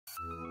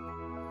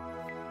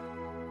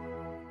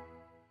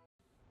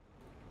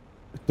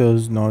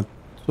does not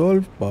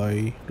solve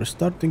by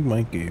restarting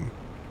my game.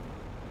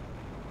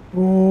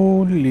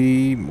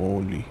 Holy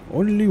moly.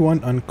 Only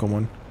one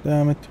uncommon.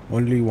 Damn it.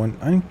 Only one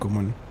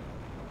uncommon.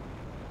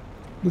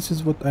 This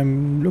is what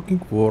I'm looking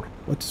for.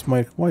 What's my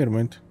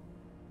requirement?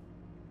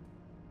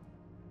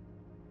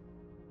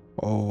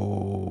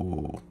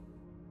 Oh.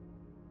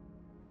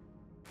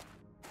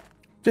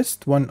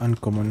 Just one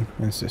uncommon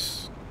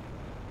instance.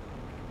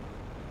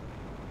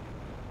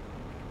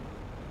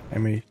 I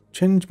may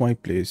change my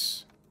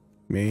place.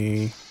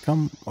 May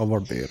come over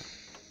there.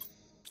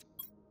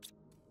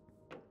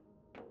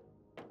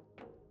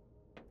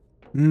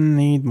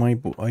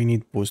 I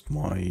need boost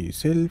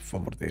myself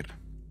over there.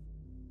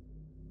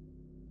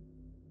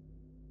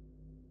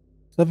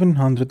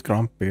 700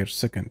 gram per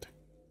second.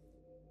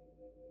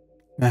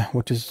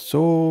 Which is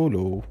so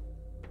low.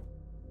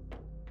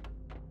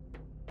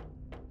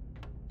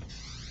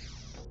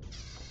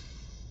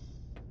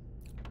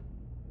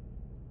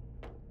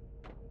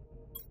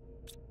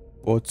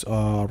 Bots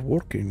are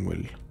working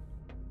well.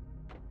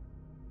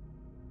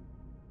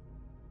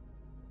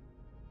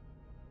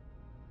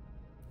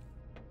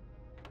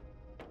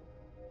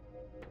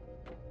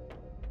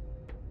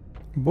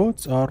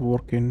 Bots are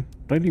working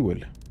really well.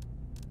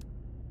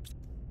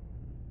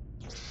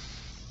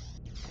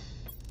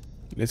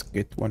 Let's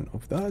get one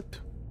of that.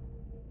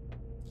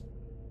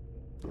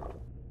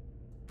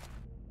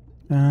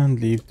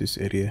 And leave this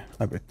area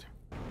a bit.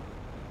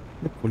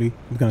 Hopefully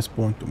it's gonna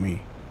spawn to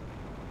me.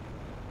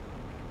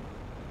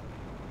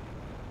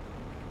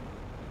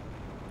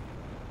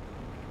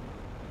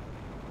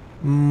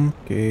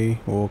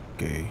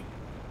 Okay.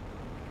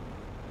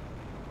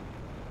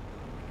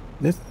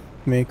 Let's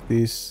make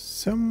this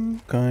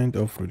some kind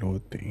of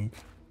reload thing.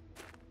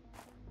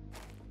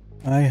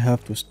 I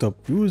have to stop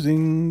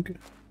using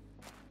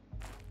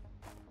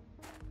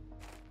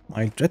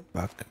my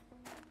jetpack.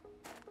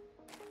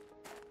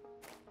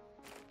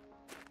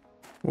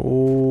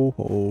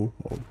 Oh.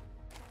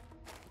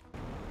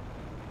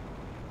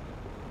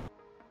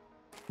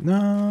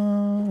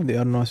 No, they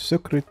are not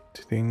secret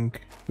thing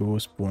to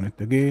spawn it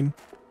again.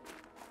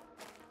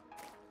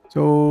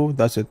 So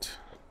that's it.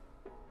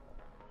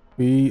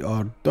 We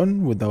are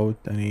done without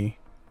any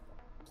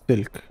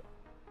silk.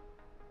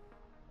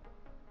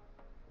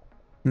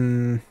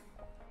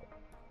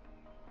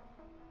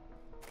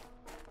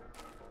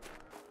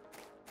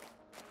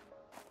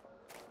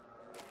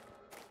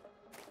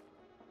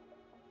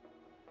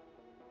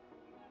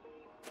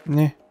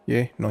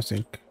 Yeah, no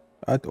silk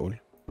at all.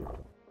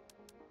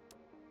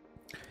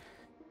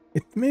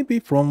 It may be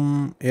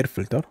from air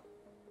filter.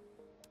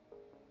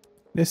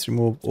 Let's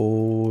remove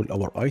all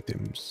our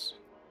items.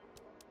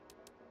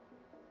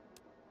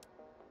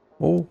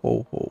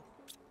 Oh.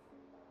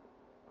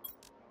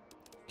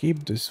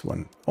 Keep this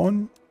one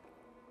on.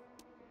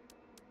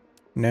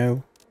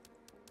 Now,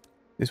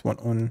 this one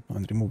on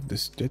and remove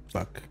this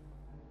jetpack.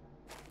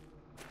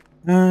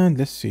 And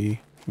let's see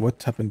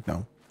what happened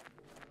now.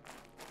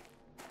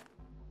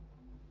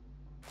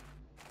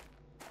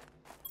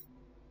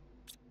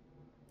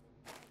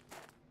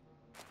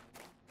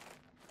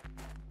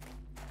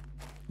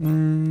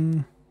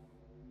 I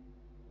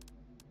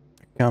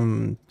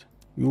can't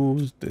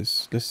use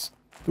this. Let's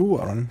do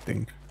a run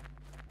thing.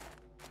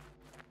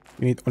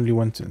 We need only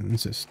one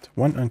insist.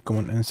 One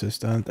uncommon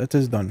insist and it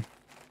is done.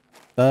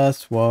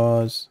 That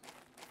was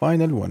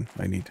final one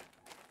I need.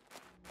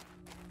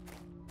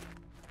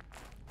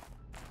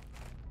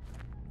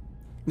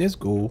 Let's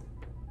go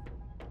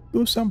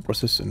do some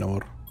process in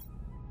our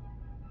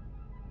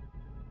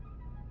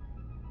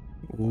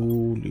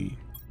holy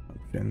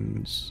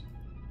options.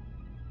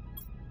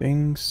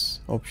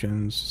 Things,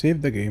 options,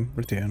 save the game,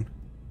 return.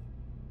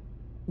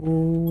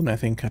 Oh,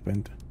 nothing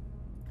happened.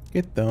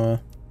 Get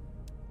the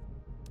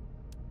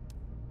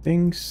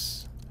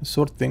things,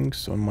 sort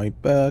things on my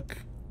back.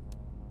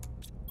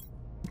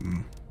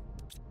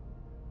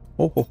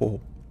 Oh.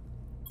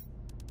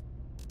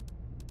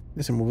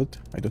 Let's remove it.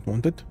 I don't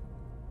want it.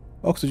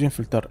 Oxygen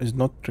filter is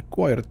not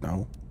required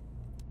now.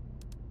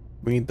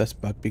 We need this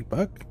big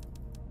bag.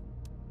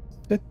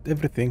 Set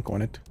everything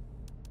on it.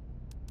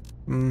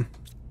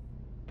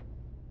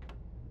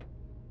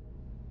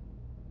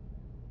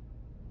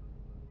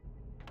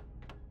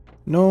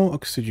 No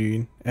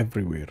oxygen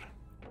everywhere.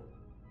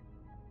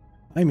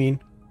 I mean,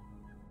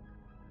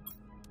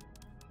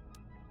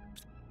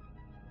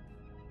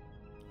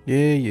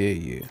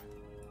 yeah.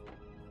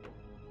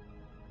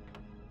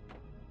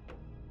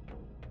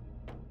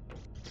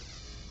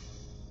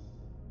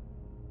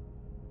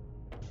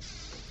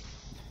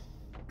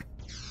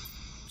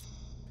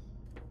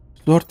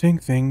 Sorting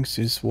things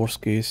is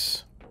worst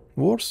case.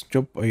 Worst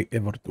job I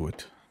ever do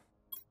it.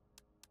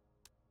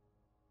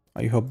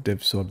 I hope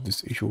they've solved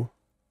this issue.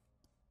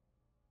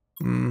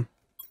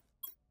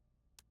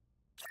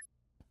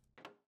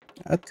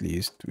 At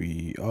least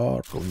we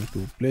are going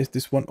to place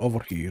this one over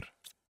here.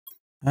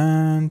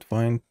 And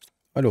find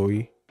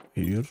alloy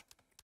here.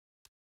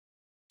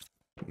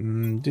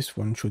 This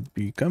one should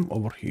be come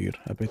over here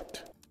a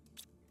bit.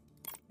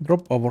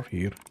 Drop over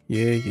here.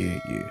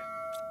 Yeah.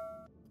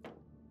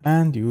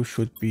 And you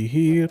should be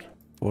here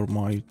for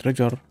my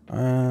treasure,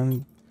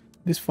 and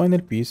this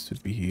final piece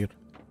should be here.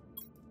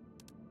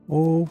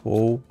 Oh,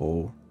 oh,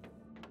 oh.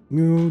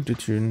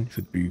 Mutation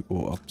should be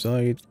go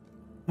upside.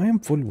 I am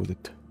full with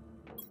it.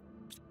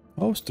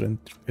 How strange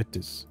it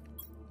is.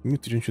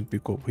 Mutagen should be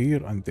go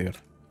here and there.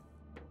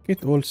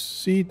 Get all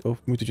seed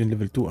of mutagen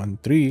level 2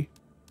 and 3.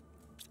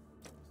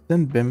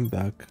 Send them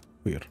back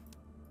here.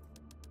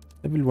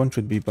 Level 1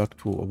 should be back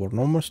to our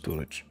normal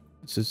storage.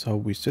 This is how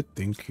we set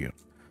things here.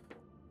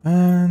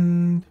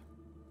 And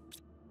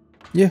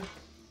yeah,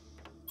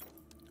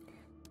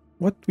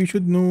 what we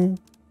should know,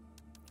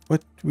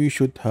 what we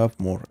should have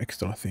more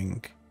extra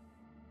thing.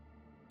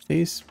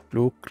 This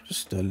blue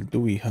crystal, do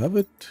we have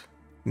it?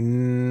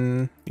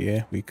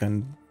 Yeah, we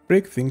can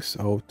break things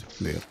out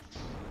there.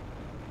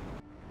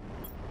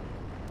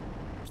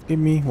 Give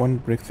me one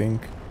break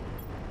thing.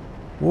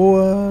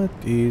 What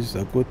is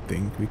a good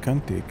thing we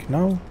can take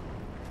now?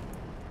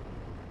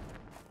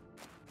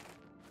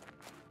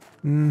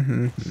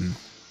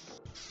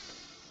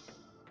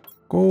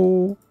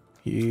 Go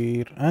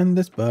here and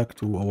let's back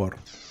to our.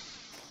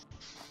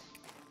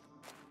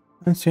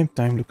 And same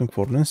time looking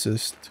for an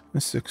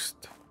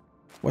insect,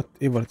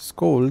 whatever it's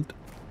called.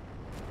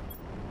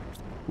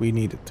 We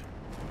need it.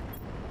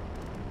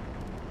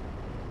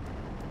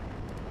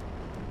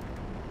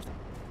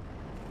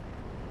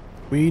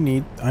 We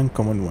need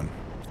uncommon one.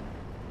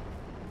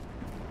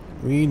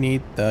 We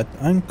need that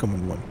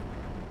uncommon one.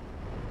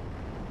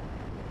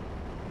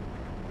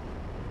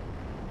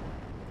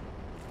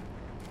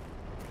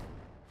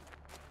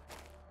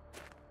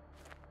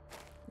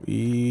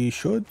 We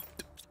should.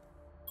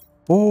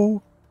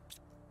 Oh,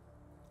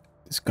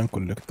 this can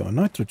collect the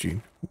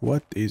nitrogen.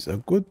 What is a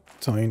good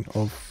sign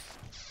of?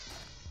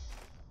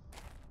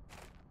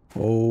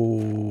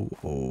 Oh.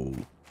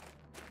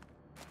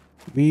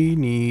 We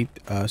need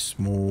a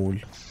small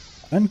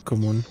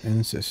uncommon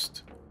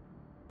insect.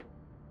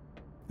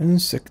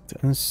 Insect.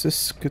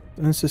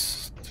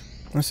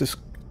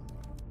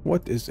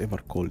 What is ever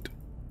called?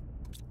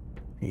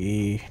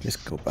 Hey, let's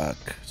go back.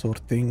 Sort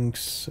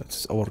things.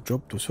 That's our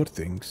job to sort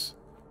things.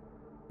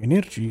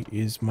 Energy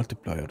is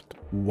multiplied.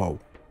 Wow,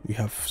 we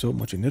have so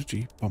much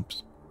energy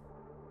pumps.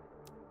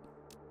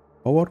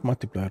 Power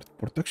multiplied,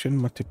 protection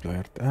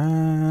multiplied,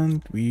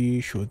 and we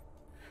should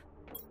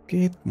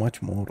get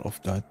much more of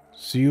that.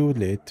 See you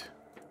late.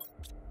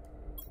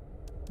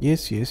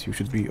 Yes, you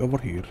should be over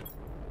here.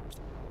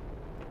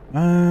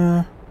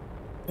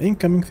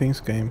 Incoming things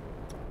came.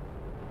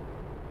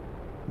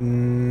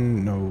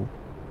 No.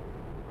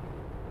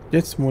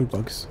 Get small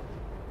bugs.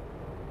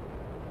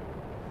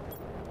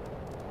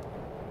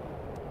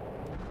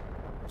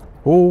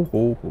 Ho.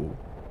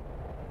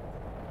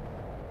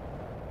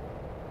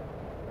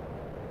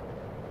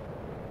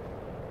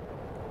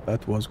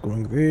 That was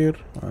going there,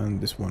 and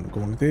this one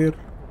going there.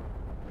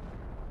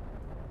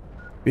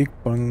 Big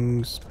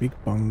bungs.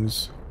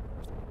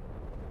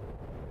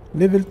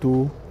 Level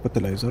 2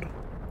 fertilizer.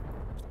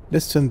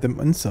 Let's send them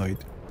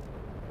inside.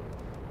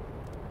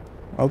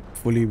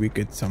 Hopefully we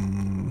get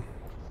some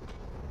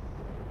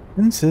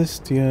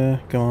insist. Yeah,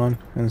 come on,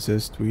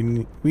 insist.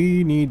 We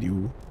need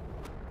you.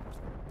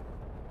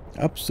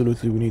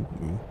 Absolutely, we need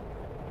you.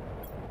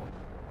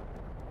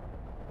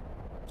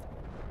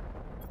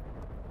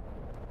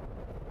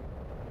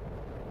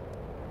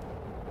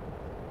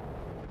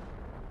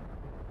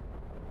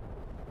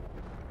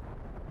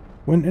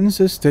 When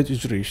insist stage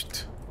is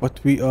reached,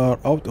 but we are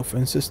out of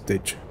insist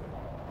stage.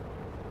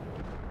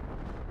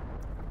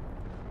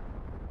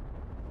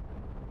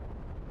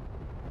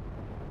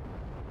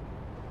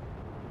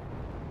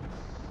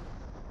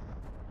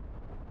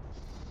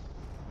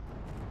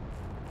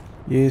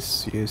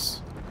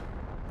 Yes.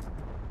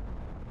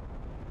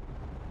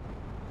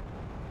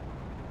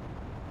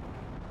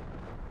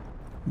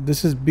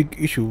 This is big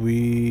issue.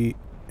 We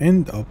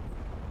end up.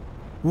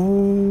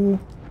 Oh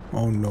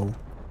no.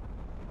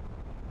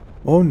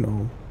 Oh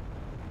no.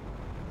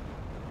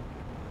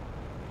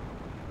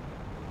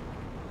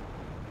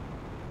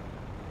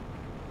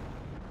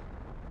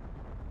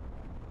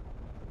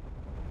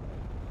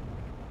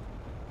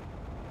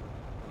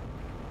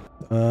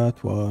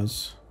 That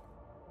was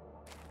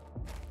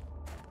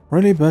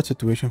really bad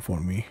situation for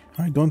me.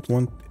 I don't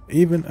want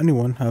even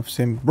anyone have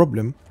same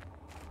problem.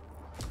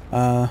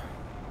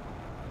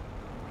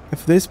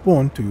 If they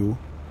spawn to you,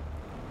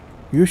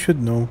 you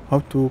should know how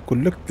to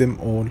collect them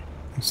all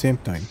at the same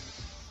time.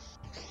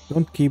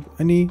 Don't keep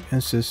any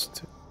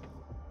insist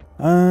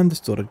and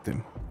storage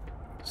them.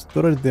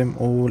 Storage them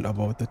all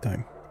about the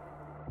time.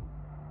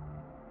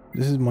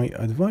 This is my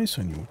advice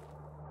on you.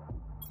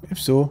 If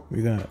so,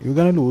 you're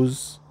gonna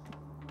lose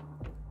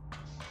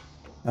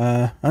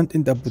and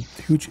end up with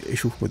huge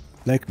issue with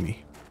like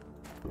me.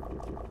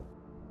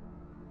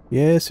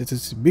 Yes, it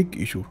is a big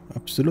issue.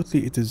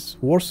 Absolutely, it is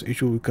worst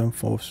issue we can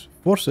force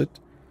it,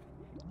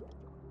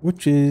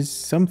 which is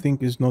something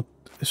is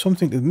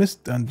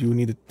missed and you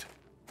need it.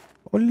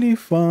 Only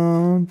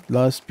found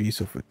last piece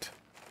of it.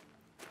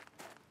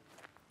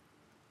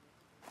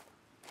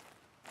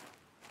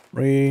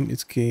 Rain,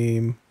 it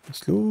came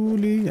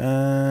slowly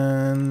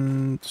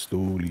and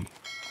slowly.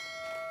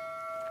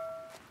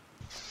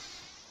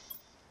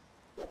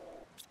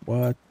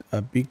 What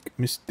a big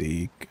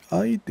mistake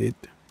I did.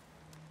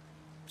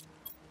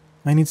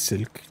 I need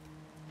silk.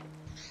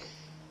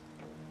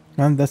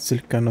 And that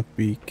silk cannot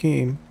be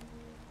came.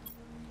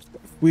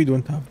 If we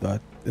don't have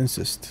that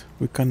insist,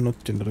 we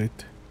cannot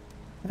generate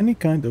any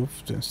kind of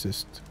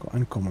insist.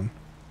 Uncommon.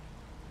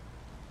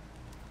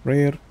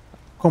 Rare.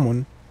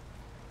 Common.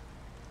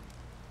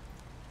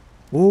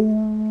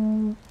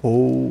 Oh,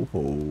 ho,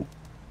 ho.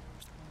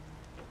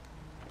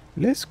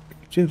 Let's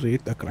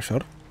generate a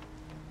crusher.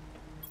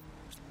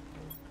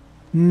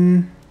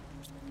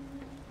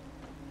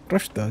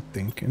 Crush that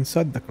thing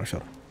inside the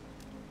crusher.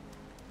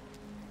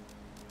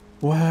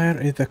 Where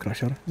is the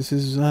crusher? This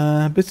is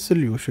a bit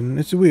solution.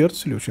 It's a weird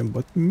solution,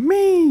 but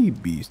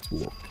maybe it's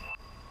work.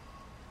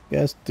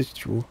 Yes, that's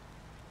true.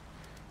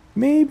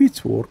 Maybe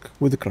it's work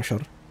with the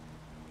crusher.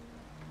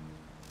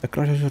 The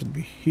crusher should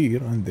be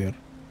here and there.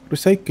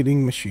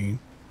 Recycling machine.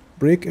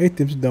 Break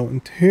items down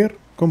into her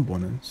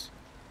components.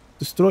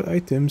 Destroy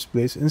items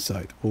placed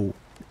inside. Oh,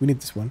 we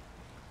need this one.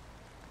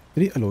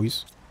 3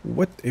 alloys.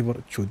 Whatever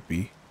it should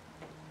be.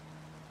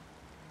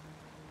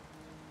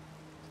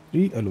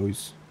 3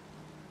 alloys.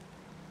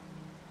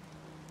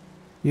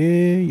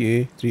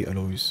 Yeah, 3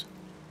 alloys.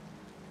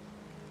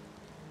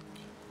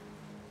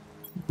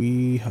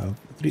 We have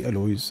 3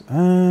 alloys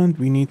and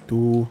we need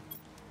to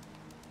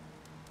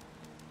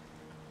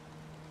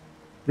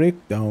break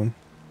down.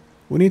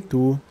 We need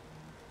to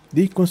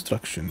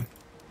deconstruction.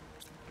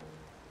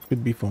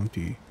 Should be found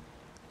here.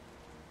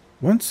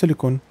 1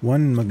 silicon,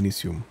 1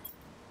 magnesium.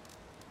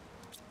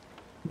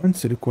 1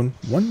 silicon,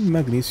 1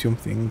 magnesium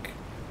thing.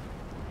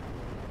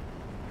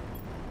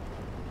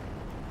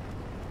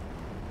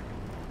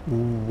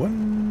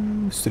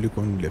 1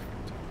 silicon left.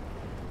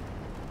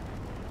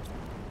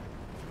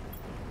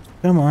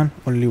 Come on,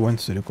 only 1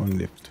 silicon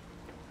left.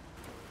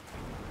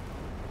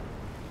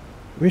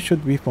 Where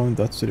should we find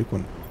that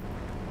silicon?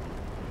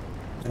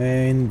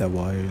 In the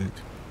wild.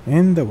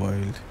 In the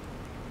wild.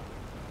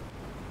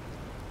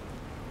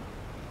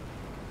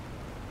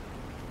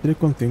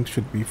 Silicon things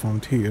should be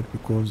found here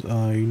because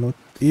I not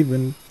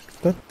even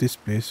got this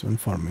place on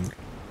farming.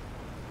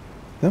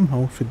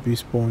 Somehow should be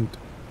spawned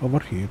over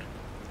here.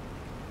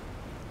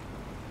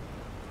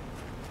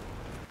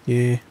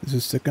 Yeah, this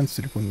is second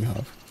silicon we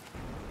have.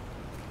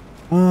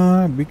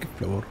 Ah, big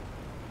flower.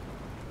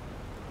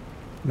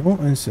 No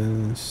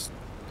incense.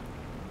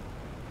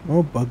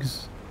 No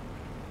bugs.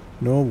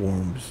 No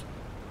worms.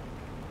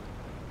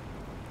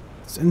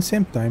 It's in the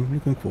same time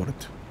looking for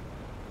it.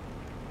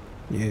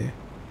 Yeah.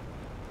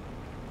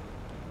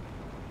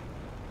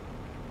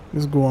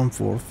 Let's go on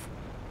forth.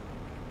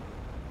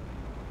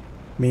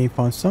 May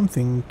find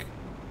something.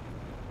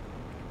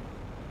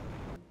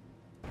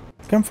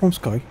 Come from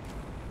sky.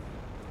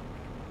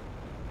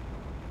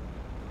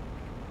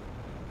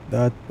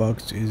 That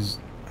bugs is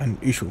an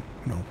issue.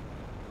 No.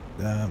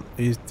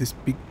 Is this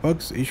big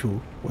bugs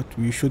issue what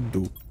we should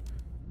do?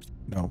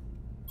 No.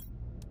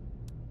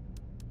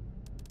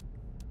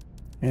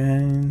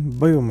 And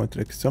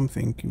biometric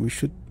something we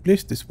should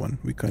place this one.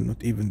 We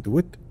cannot even do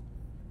it.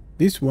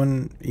 This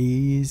one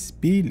is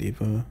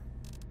believer.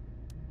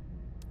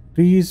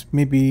 Please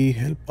maybe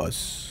help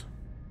us.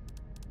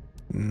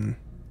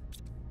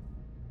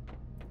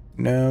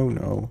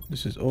 No,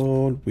 this is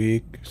all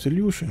weak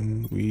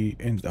solution. We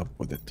end up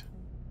with it.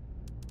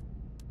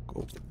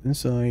 Go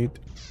inside.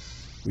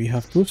 We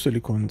have 2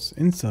 silicons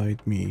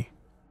inside me.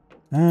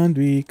 And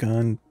we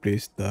can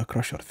place the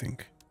crusher thing.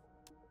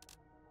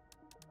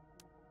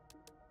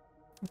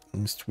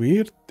 It's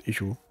weird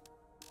issue.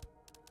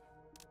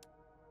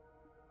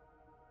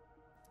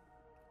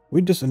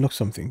 We just unlock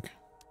something.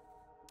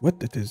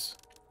 What it is?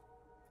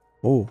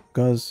 Oh,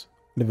 gas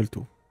level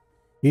 2.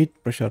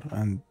 Heat, pressure,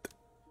 and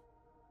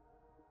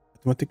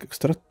automatic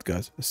extract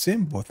gas.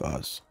 Same both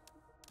as.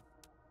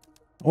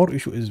 Our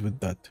issue is with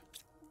that.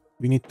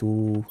 We need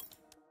to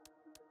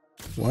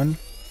 1,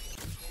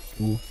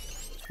 2.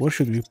 Where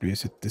should we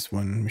place it? This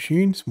one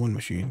machine, small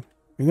machine.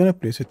 We're gonna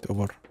place it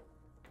over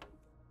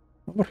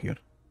here.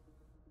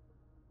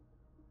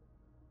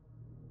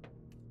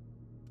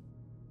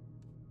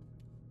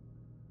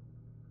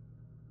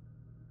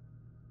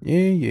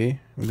 Yeah.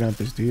 We're gonna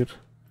place it here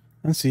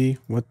and see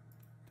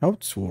how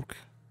it's work.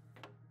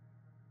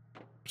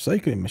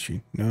 Recycling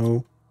machine.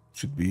 No,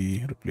 should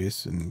be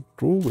replaced in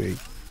true way.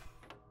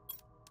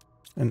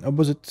 And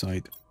opposite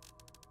side.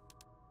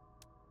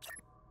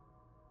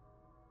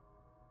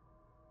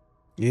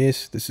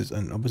 Yes, this is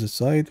an opposite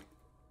side.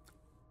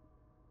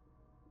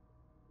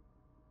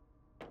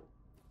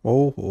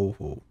 Oh.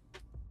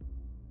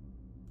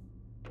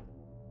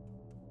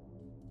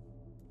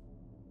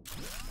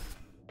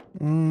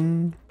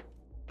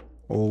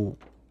 Oh.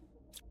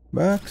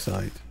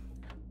 Backside.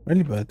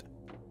 Really bad.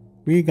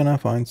 We're gonna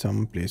find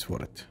some place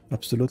for it.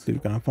 Absolutely,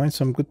 we're gonna find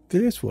some good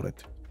place for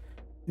it.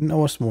 In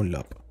our small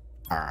lab.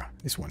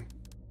 This one.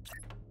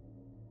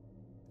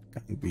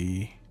 Can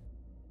be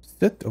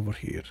set over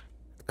here.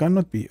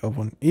 cannot be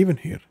open even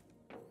here.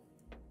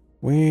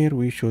 Where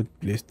we should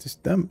place this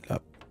damn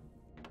lab.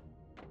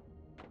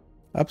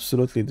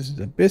 Absolutely, this is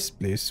the best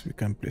place we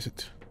can place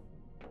it.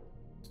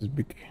 This is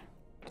big,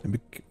 a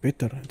big,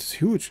 better. It's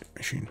huge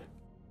machine.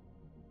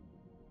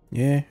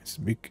 Yeah, it's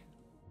a big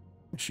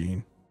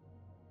machine.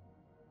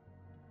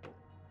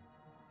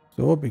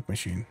 So big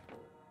machine.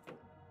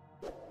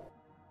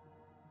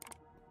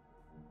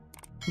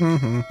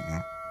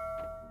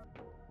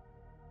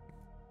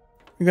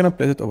 We're gonna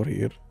place it over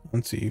here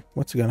and see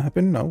what's gonna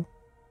happen now.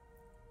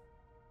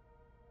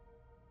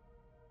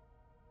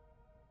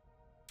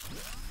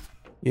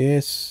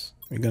 Yes,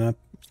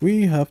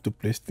 we have to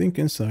place things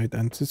inside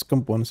and this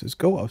components is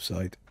go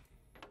outside.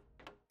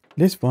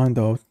 Let's find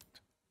out.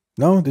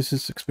 Now this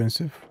is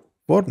expensive.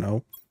 For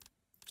now,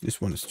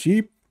 this one is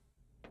cheap.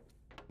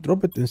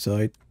 Drop it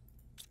inside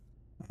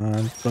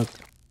and plug.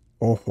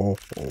 Oh ho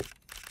ho.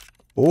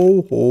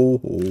 Oh ho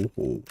ho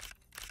ho.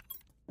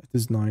 It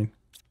is 9.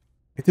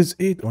 It is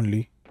 8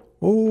 only.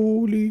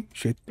 Holy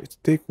shit. It's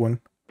take one.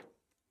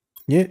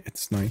 Yeah,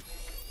 it's 9.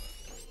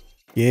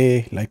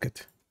 Yeah, like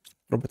it.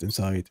 Drop it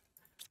inside.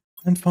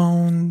 And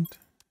found.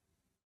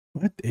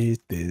 What is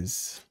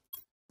this?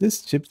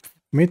 This chip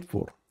made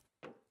from.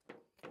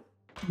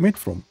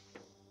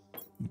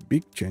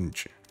 Big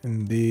change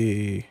in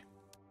the.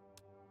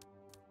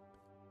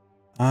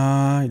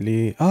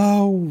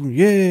 Oh,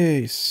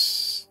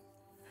 yes.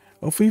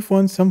 If we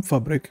find some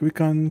fabric, we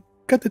can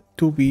cut it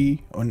to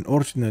be on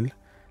original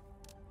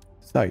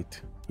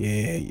site.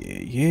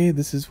 Yeah.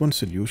 This is one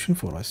solution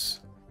for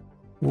us.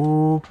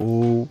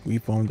 Oh, we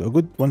found a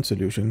good one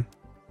solution.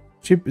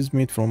 Chip is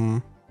made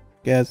from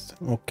gas.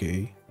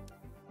 Okay.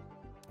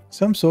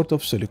 Some sort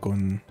of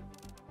silicon.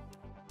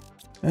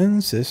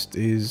 Insist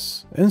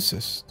is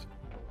insist.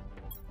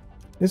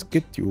 Let's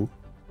get you.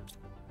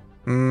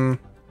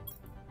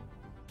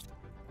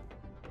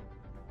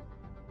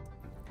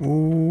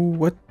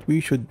 What we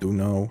should do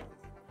now?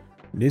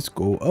 Let's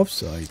go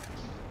outside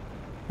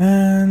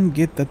and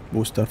get that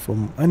booster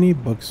from any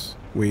bugs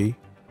way.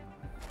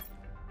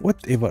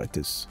 Whatever it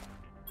is.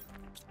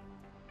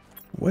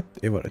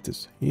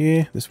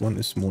 Yeah, this one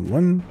is small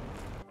one.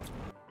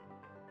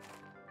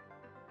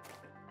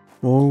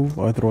 Oh,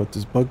 I throw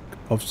this bug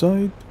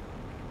outside.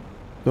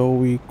 So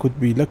we could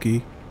be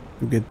lucky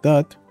to get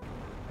that.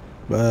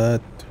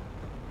 But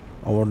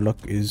our luck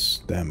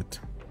is damned.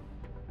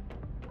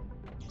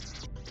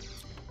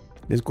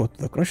 Let's go to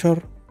the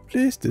crusher.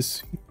 Place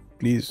this.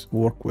 Please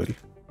work well.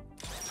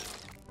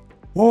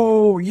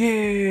 Oh,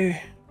 yeah.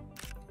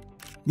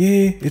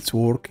 Yeah, it's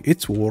work.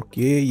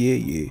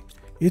 Yeah.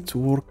 It's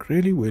work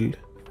really well.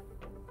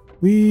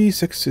 We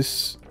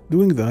success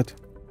doing that.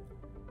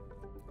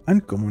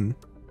 Uncommon.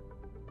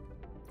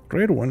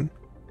 Rare one.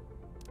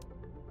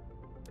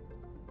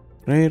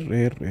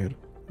 Rare.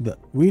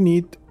 We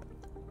need.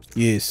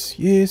 Yes.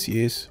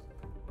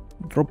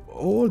 Drop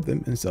all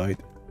them inside.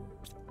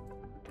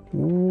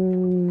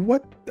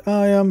 What?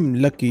 I am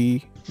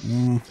lucky.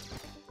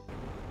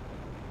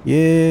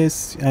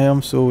 Yes, I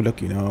am so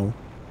lucky now.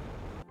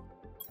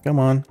 Come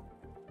on.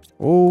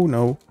 Oh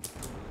no.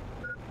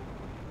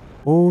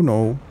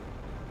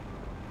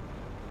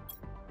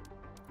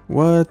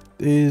 What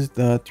is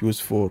that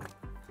used for?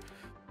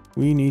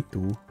 We need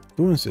to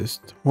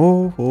insist.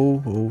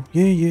 Oh.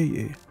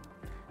 Yeah.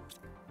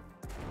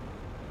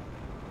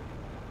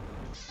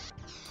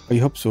 I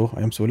hope so.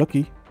 I am so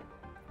lucky.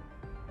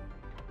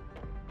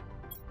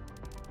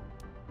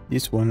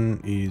 This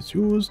one is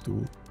used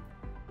to.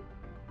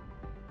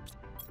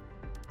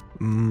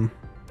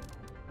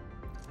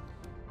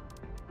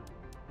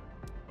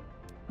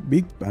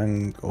 Big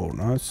bang on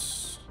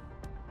us.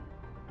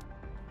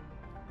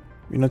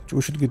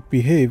 We should get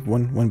behave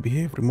one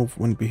behave, remove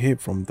one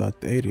behave from that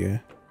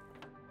area.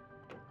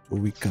 So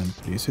we can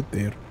place it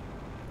there.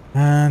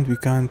 And we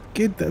can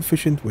get the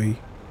efficient way.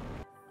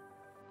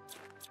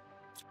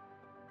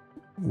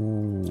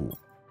 Ooh.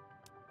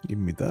 Give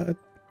me that.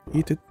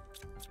 Eat it.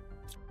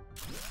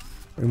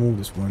 Remove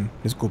this one.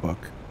 Let's go back.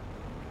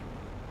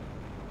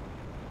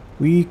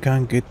 We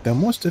can get the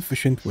most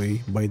efficient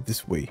way by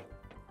this way.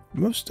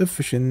 Most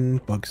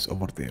efficient bugs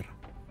over there.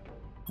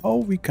 How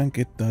we can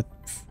get that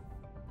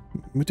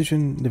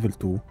mutation level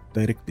 2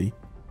 directly?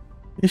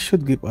 It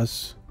should give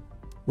us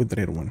with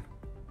rare one.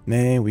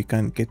 Nah, we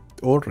can get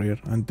all rare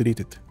and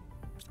delete it.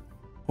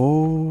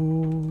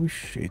 Oh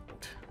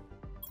shit.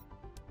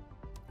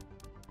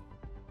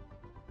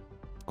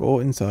 Go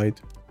inside.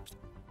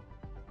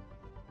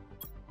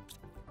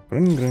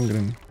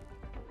 Grin.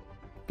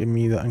 Give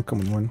me the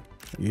uncommon one.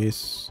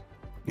 Yes.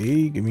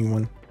 Okay, give me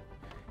one.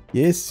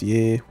 Yes,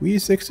 yeah. We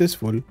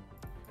successful.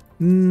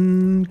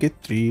 Get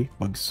 3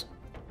 bugs.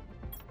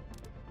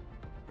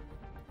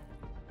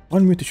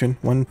 1 mutation,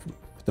 1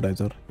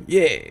 fertilizer.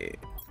 Yeah.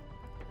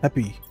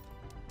 Happy.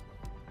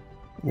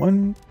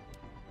 1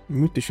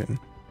 mutation,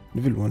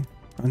 level 1,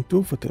 and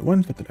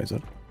 1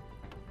 fertilizer.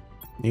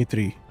 Need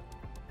 3.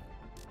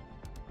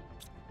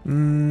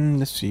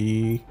 Let's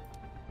see.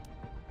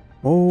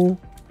 Oh,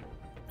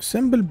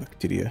 simple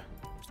bacteria.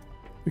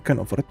 We can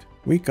offer it.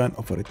 We can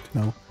offer it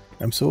now.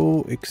 I'm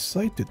so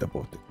excited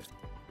about it.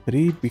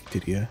 3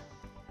 bacteria.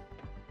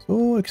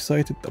 So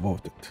excited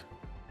about it.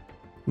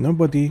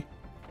 Nobody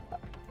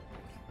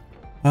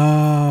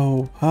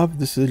have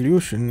the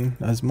solution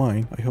as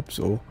mine. I hope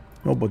so.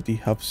 Nobody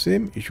have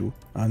same issue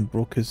and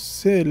broke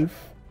himself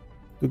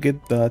to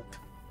get that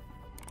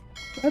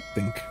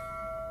thing.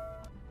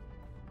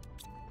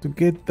 To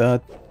get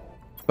that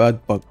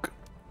bad bug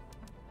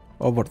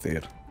over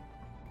there.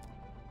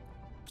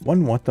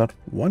 1 water,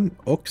 1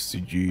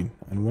 oxygen,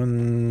 and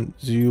 1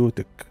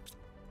 zootic.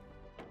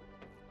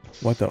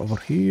 Water over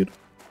here.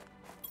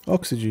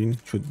 Oxygen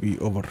should be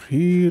over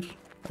here.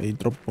 I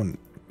drop 1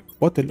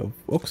 bottle of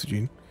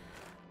oxygen.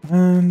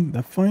 And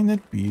the final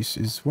piece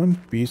is 1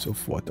 piece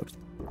of water.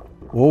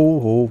 Whoa,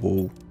 whoa,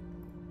 whoa.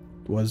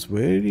 It was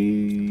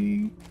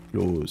very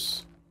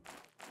close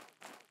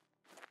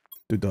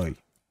to die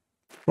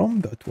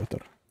from that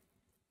water.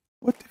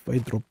 What if I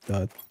drop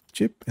that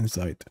chip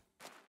inside?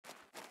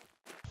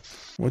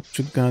 What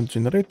should that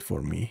generate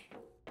for me?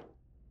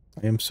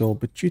 I am so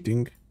bit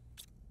cheating.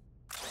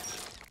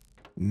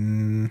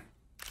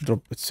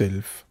 Drop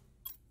itself.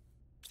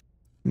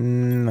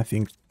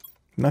 Nothing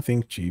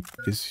cheap.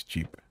 It is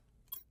cheap.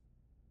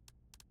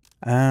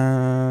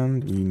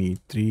 And we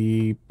need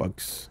 3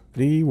 bugs.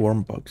 3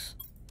 worm bugs.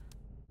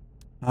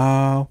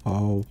 How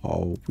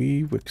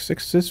we were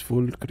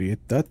successful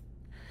create that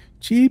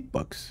cheap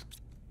bugs.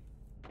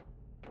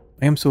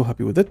 I am so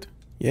happy with it.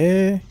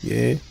 Yeah.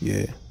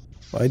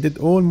 I did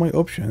all my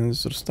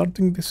options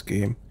restarting this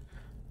game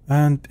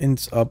and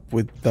ends up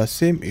with the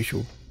same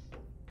issue.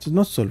 It is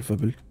not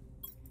solvable.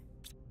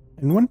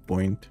 In one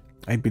point,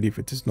 I believe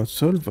it is not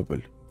solvable,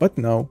 but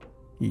now,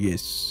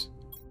 yes,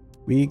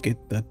 we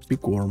get that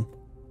big worm.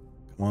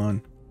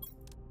 Come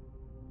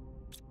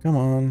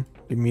on,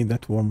 give me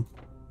that worm.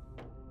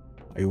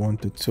 I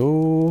want it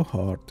so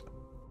hard.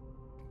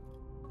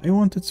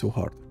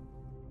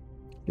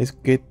 Let's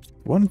get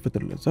 1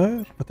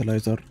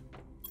 fertilizer.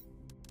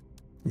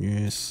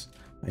 Yes,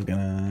 I'm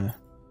gonna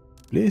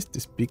place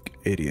this big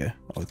area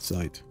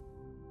outside.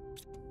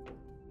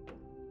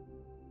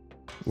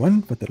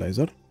 1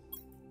 fertilizer.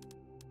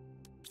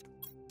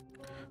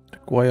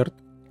 Required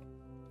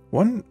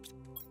 1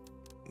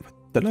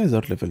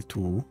 fertilizer level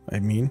 2, I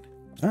mean,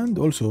 and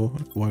also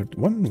required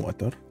 1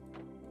 water.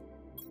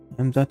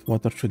 And that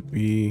water should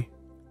be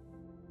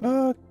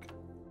back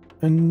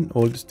in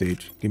old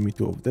stage. Give me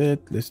 2 of that.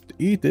 Let's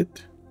eat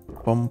it.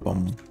 Pum.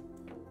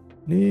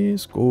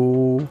 Let's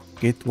go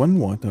get 1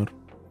 water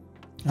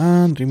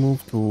and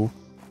remove 2.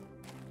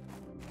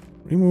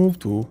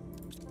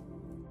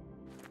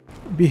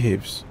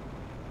 Behaves.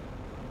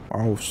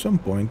 At some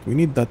point we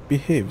need that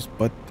behaves,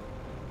 but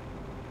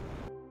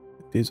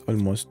it is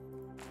almost.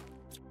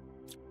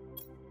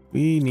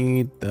 We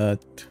need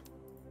that.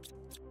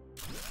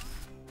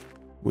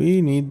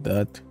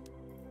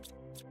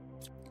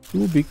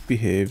 2 big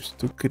behaves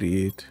to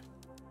create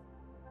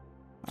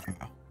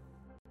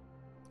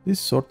this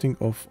sorting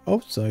of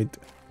outside.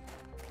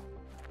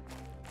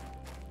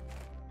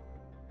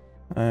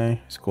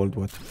 It's called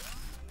what?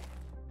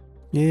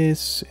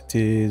 Yes, it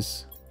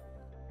is.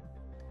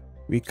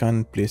 We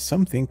can place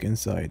something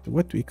inside.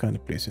 What we can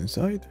place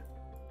inside?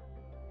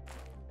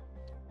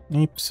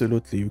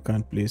 Absolutely, you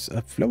can place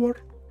a flower.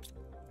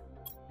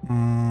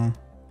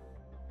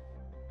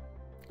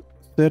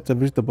 Insert a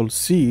vegetable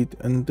seed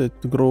and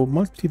to grow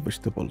multi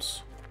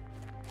vegetables.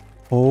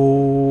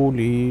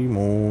 Holy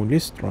moly,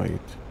 let's try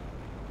it.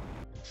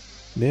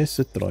 Let's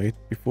try it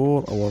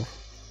before our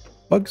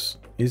bugs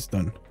is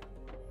done.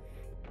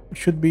 It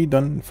should be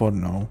done for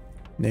now.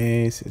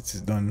 Yes, it's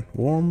done.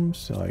 Worm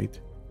side.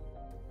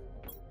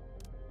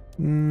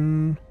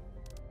 And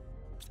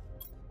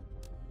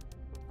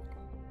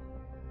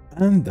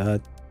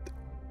that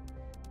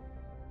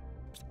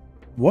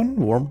 1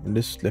 worm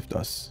list left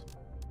us.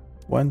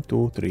 1,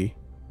 2, 3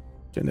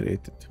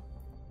 generated.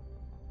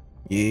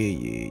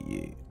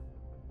 Yeah.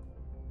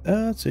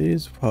 That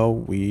is how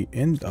we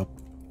end up.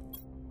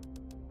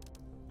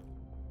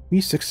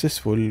 We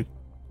successfully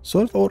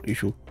solve our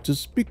issue.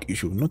 It's a big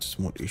issue, not a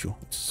small issue.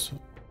 It's a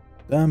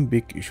damn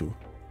big issue.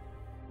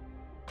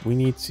 We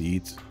need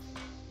seeds.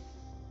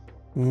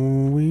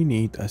 We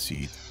need a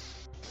seed.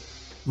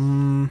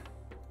 Let's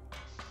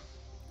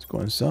go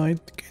inside,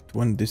 get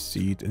 1 this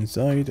seed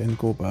inside and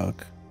go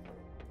back.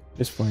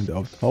 Let's find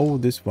out how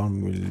this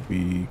farm will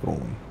be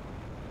grown.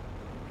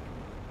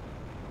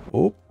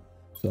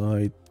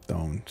 Upside,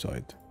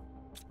 downside.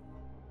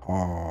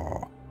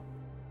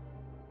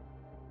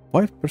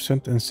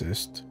 5%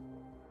 insist.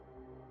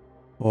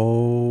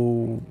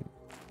 Oh,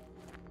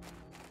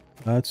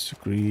 that's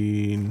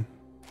green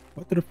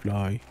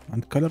butterfly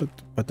and colored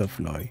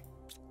butterfly.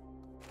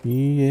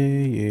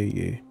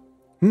 Yeah.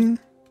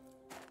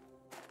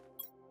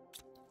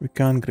 We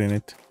can green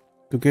it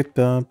to get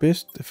the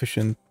best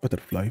efficient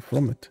butterfly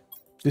from it.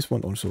 This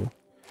one also.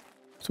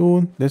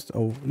 So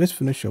let's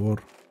finish our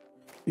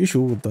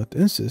issue with that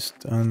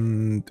insect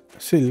and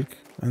silk,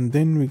 and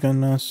then we're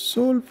gonna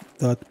solve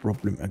that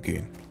problem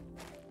again.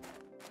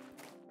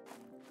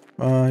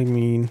 I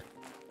mean,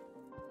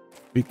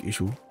 big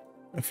issue.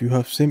 If you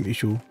have same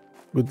issue,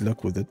 good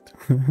luck with it.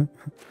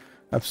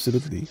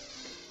 Absolutely.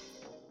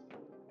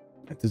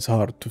 It is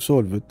hard to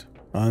solve it,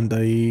 and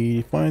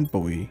I find a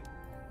way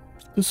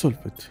to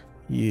solve it.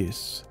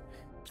 Yes.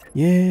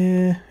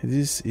 Yeah,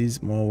 this is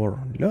our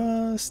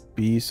last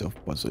piece of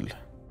puzzle.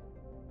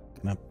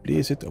 Gonna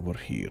place it over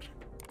here.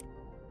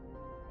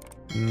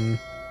 Mm,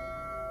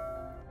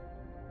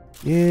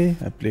 yeah,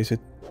 I place it.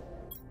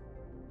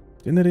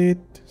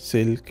 Generate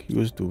silk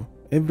used to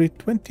every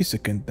 20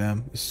 second.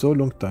 Damn, it's so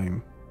long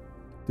time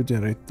to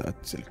generate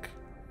that silk.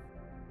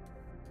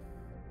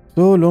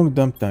 So long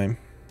damn time.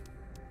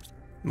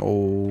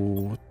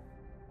 Oh.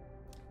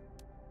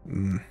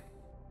 Mm.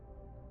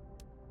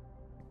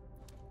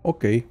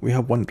 Okay, we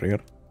have one rare.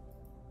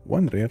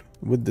 One rare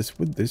with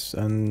this,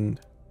 and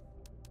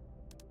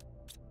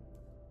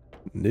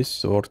this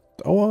sort.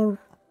 Our.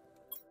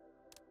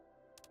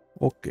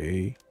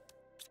 Okay.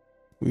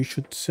 We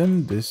should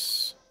send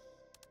this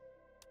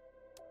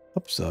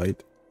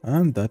upside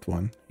and that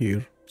one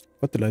here.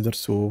 Fertilizer,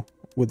 so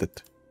with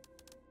it.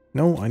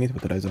 No, I need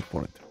fertilizer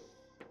for it.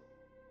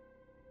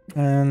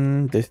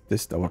 And this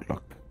test our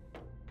luck.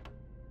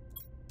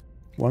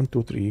 1,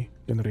 2, 3,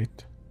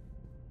 generate.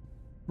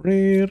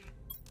 Rare.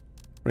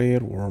 Rare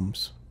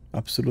worms.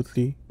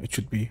 Absolutely, it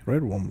should be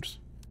rare worms.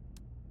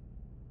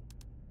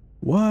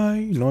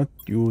 Why not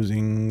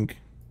using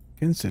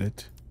cancel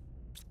it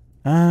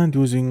and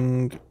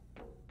using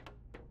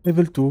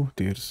level 2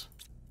 tiers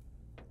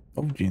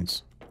of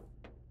genes?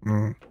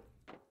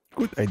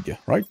 Good idea,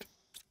 right?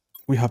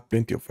 We have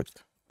plenty of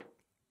it.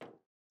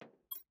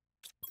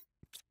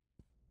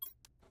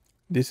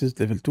 This is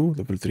level 2,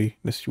 level 3.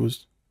 Let's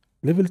use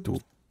level 2.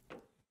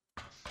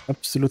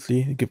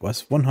 Absolutely give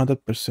us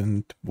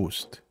 100%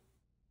 boost.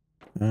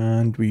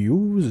 And we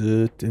use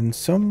it in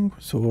some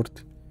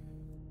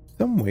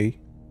way.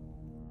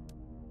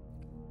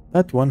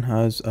 That one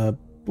has a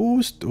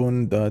boost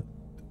on that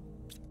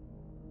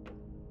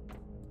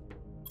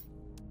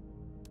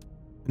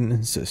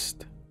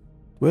insist.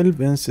 12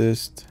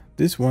 insist.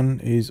 This one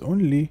is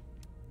only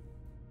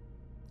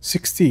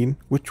 16,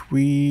 which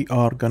we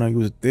are gonna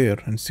use there,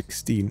 and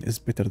 16 is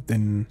better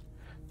than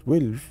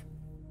 12.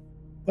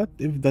 But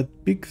if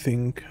that big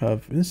thing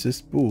have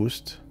insist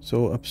boost,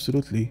 so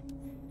absolutely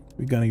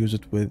we're gonna use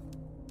it with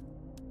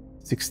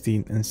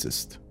 16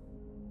 insist.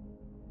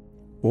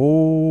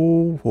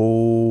 Oh,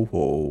 ho,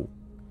 ho.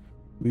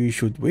 We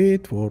should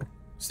wait for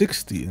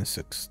 60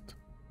 insist.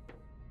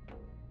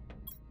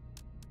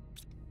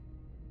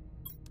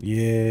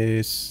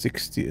 Yes,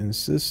 60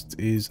 insist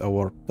is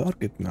our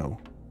target now.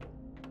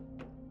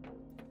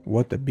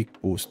 What a big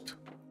boost.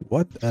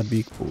 What a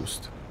big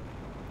boost.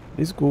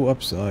 Let's go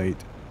upside.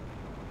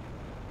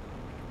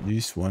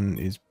 This one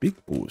is big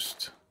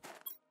boost.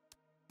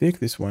 Take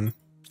this one.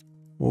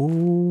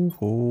 Oh,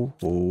 ho,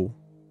 ho.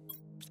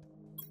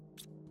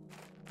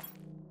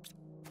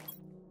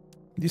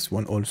 This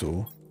one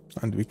also.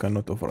 And we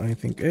cannot offer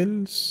anything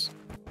else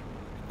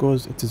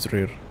because it is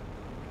rare.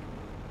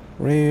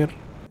 Rare,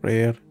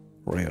 rare,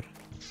 rare.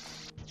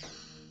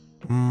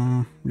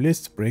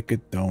 Let's break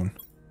it down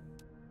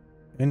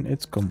in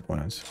its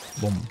components.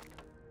 Boom.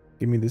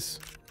 Give me this.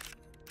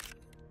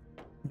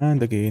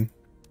 And again.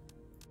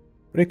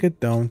 Break it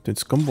down to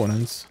its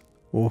components.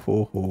 Oh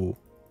ho ho.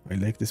 I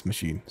like this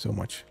machine so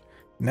much.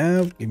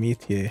 Now give me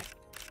it here.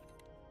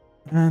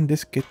 And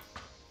let's get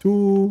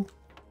to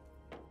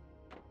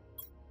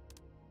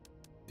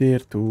tier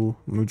 2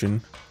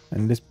 Mugen.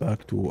 And let's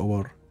back to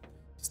our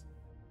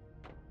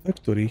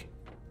factory.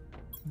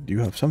 Do you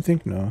have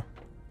something? No.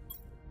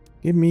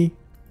 Give me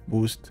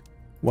boost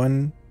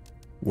 1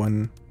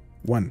 1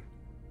 1.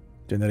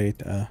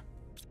 Generate a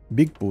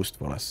big boost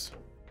for us.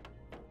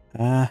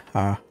 Ha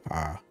ha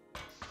ha.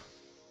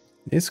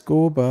 Let's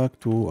go back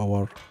to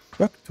our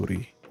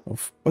factory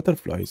of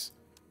butterflies.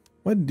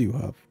 What do you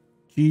have?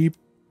 Cheap,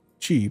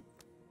 cheap.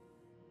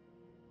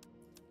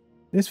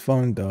 Let's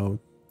find out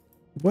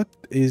what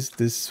is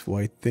this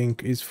white thing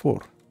is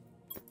for.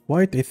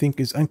 White I think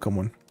is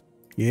uncommon.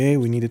 Yeah,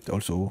 we need it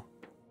also.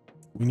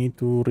 We need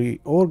to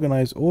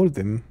reorganize all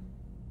them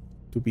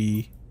to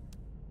be...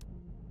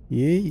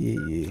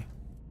 Yeah.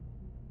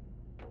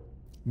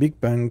 Big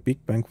bang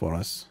for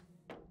us.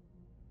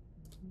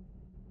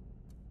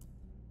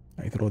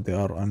 I thought they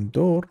are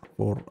indoor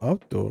or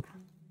outdoor.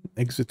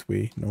 Exit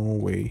way, no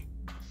way.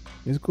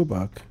 Let's go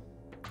back.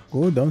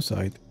 Go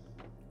downside.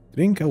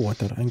 Drink a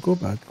water and go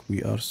back.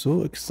 We are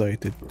so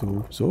excited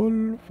to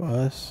solve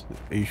us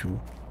issue.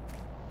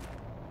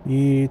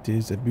 It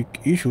is a big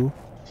issue.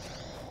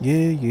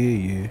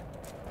 Yeah.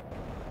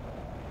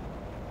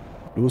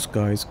 Blue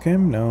skies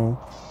came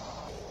now.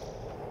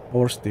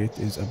 Our state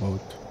is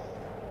about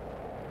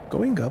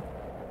going up.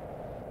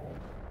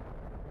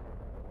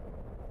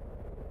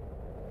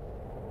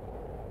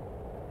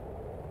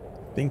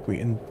 I think we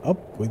end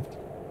up with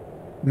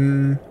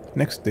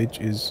next stage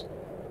is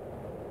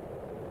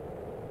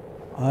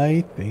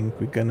I think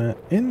we're gonna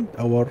end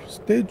our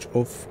stage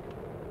of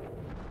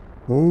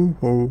ho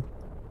ho.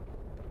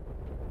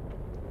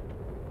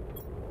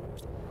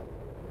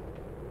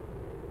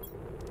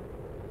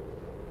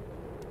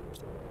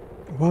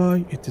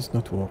 Why it is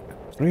not work?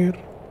 Rare.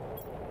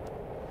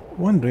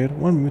 One rare,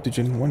 one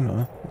mutagen,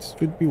 one it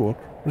should be work.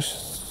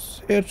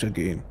 Research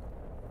again.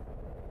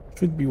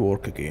 Should be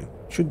work again.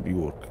 Should be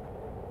work.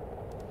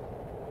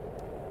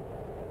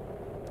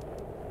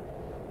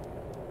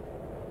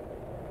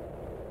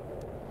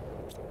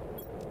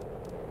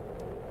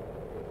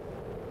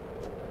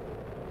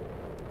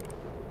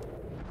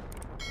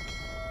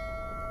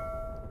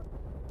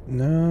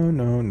 No,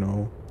 no,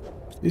 no.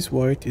 This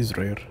white is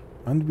rare,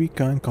 and we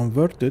can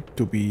convert it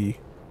to be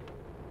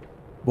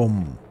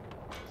bomb.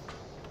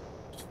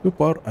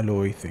 Super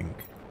alloy thing.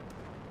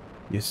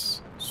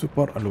 Yes,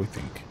 super alloy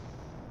thing.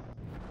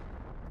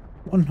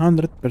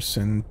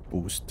 100%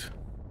 boost.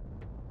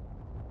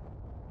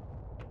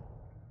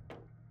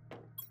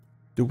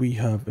 Do we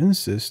have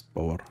insist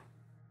power?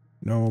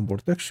 No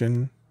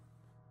protection.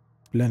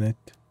 Planet.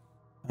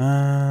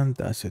 And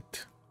that's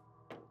it.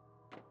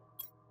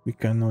 We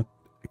cannot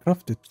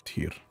craft it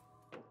here.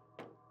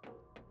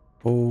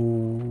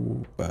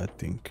 Oh, bad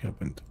thing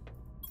happened.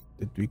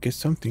 Did we get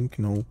something?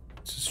 No.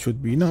 This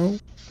should be now.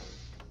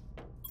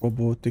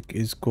 Robotic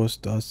is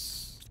cost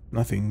us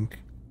nothing.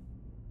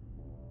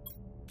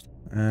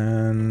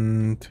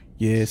 And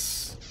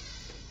yes.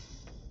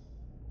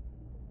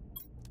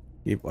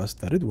 Give us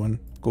the red one.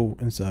 Go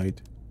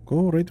inside.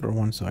 Go red or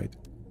one side.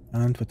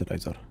 And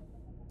fertilizer.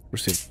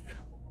 Research.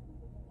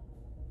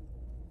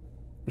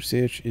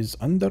 Research is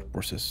under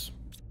process.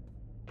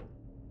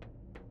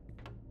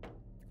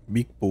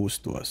 Big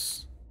boost to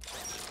us.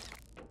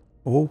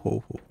 Oh,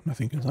 ho, ho.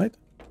 Nothing inside.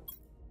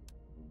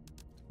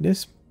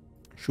 Let's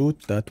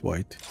shoot that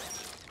white.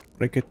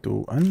 Break it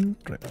to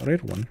rare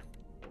one.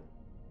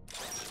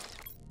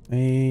 I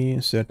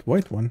insert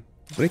white one.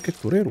 Break it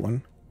to rare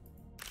one.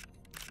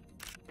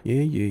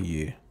 Yeah, yeah,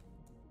 yeah.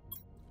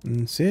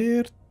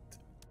 Insert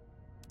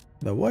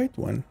the white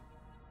one.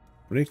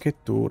 Break it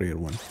to rare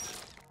one.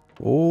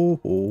 Oh,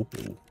 oh,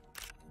 oh.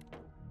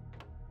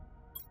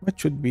 What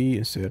should be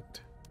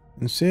insert?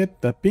 Insert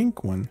the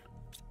pink one.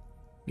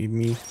 Give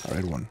me a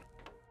red one.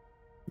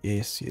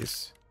 Yes,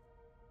 yes.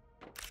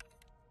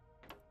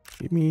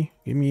 Give me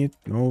it.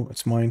 No,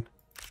 it's mine.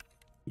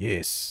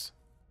 Yes.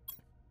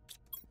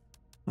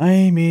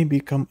 I may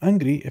become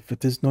angry if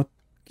it is not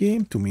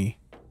game to me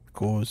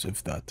because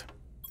of that.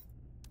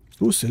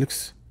 2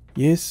 silks.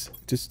 Yes,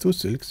 it is 2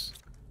 silks.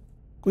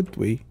 Good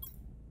way.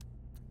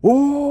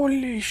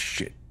 Holy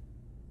shit.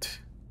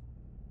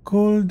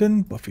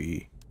 Golden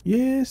Buffy.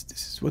 Yes,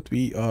 this is what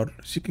we are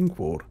seeking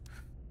for.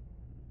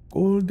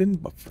 Golden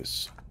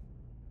buffers.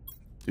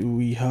 Do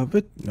we have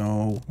it?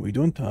 No, we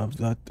don't have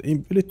that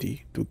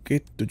ability to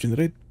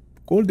generate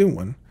golden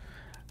one.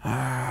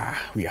 Ah,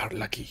 we are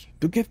lucky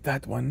to get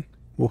that one.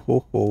 Ho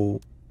ho ho.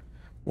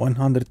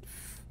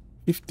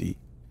 150.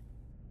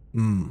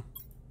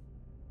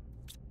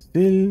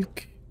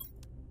 Silk.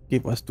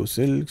 Give us 2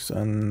 silks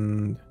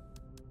and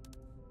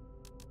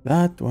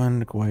that one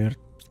required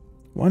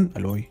 1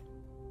 alloy.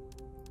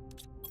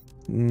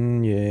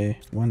 Yeah,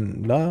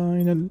 1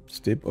 final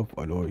step of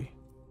alloy.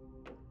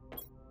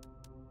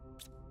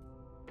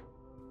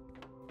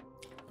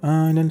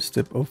 Final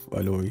step of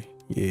alloy.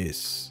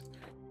 Yes.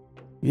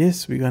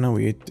 Yes, we're gonna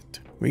wait it.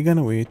 We're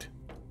gonna wait.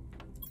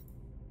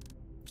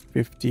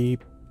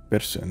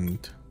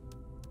 50%.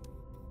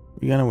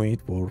 We're gonna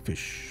wait for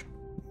fish.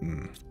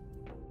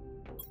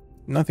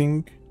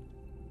 Nothing.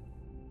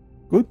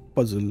 Good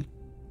puzzle.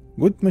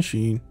 Good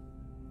machine.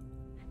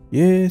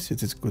 Yes,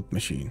 it is good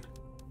machine.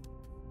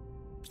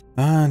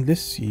 And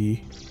let's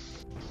see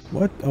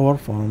what our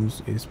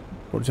farms is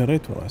for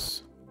generate for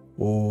us.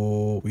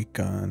 Oh, we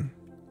can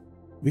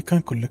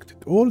collect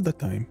it all the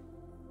time.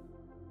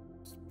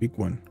 Big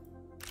one.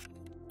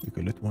 We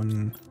collect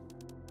one.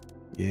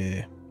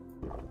 Yeah.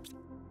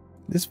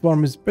 This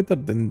farm is better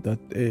than that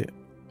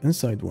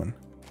inside one.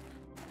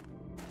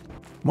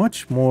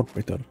 Much more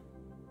better.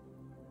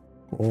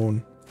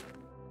 On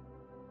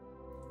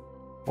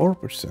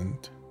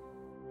 4%.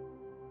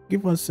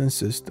 Give us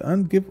insist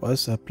and give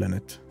us a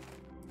planet.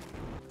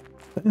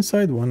 The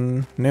inside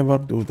one never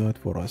do that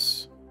for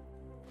us.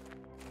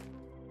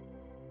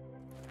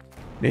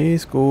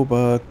 Let's go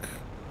back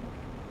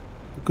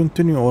to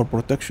continue our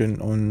protection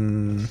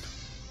on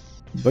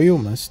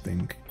biomes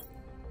thing.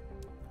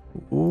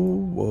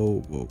 Whoa,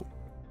 whoa, whoa.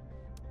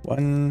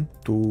 1,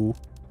 2,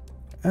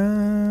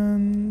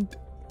 and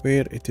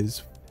where it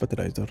is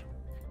fertilizer.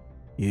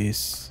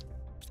 Yes.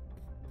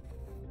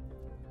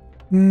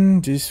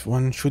 This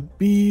one should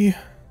be.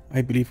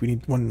 I believe we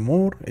need one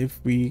more.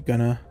 If we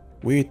gonna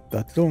wait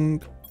that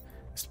long,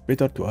 it's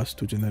better to us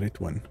to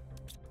generate one.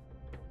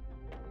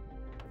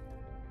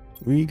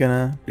 We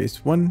gonna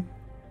place one.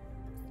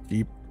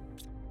 Cheap.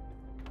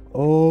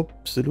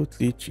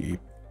 Absolutely cheap.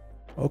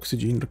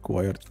 Oxygen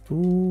required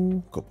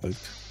 2 cobalt.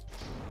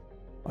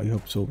 I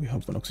hope so. We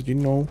have 1 oxygen.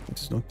 No, it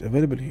is not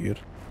available here.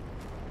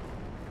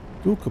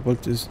 2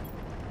 cobalt is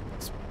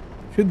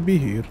should be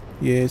here.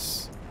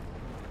 Yes.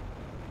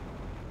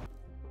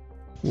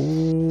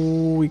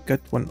 Oh, we got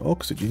 1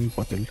 oxygen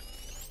bottle.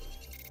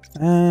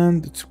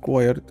 And it's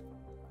required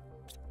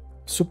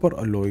super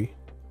alloy.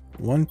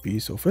 one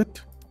piece of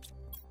it.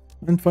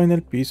 And final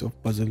piece of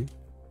puzzle,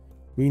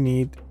 we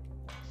need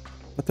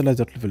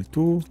fertilizer level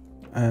 2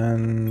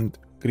 and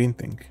green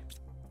thing.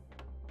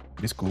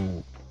 Let's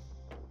go.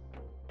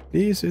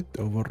 Place it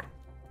over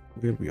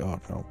where we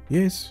are now.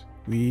 Yes,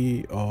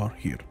 we are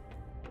here.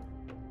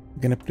 I'm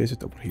gonna place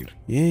it over here.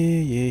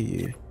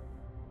 Yeah.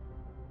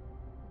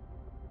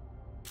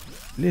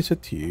 Place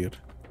it here.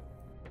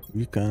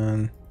 We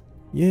can.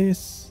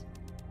 Yes.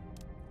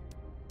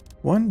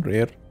 One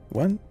rare,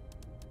 one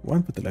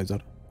fertilizer.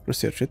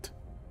 Research it.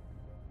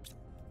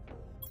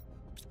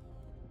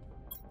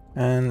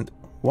 And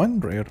one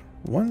rare,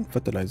 one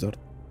fertilizer,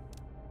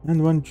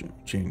 and one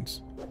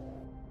chains.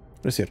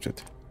 Research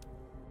it.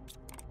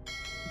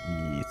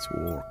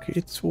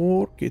 It's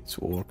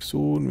work.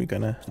 Soon we're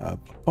gonna have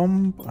a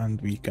pump and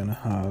we're gonna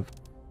have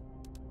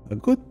a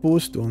good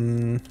boost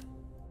on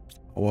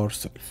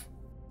ourselves.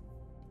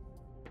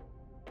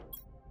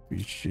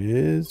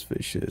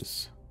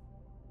 Fishes.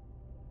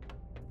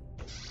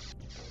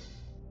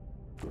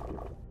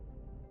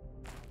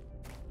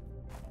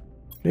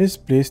 Let's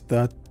place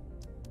that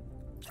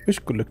fish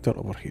collector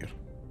over here.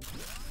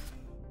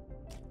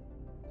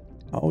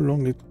 How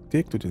long it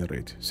take to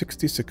generate?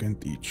 60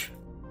 seconds each.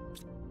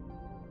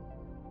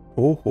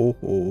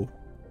 Ho.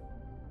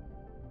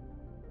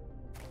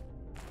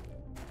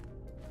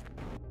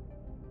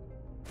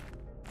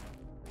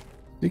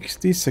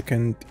 60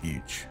 seconds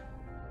each.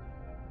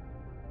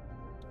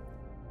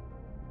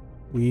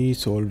 We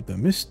solved the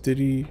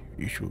mystery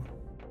issue,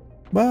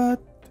 but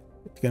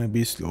it's gonna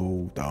be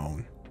slow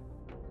down.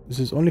 This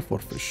is only for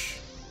fish.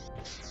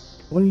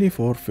 Only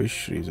for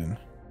fish reason.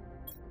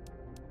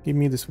 Give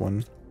me this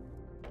one.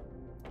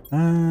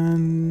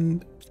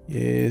 And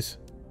yes,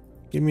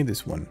 give me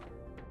this one.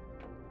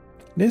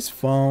 Let's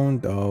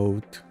find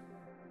out.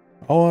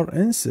 Our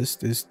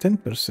incest is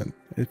 10%,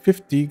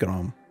 50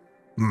 gram.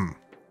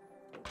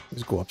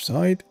 Let's go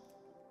upside.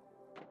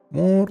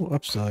 More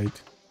upside.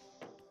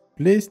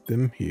 Place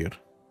them here.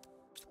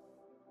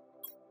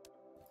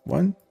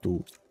 1,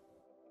 2.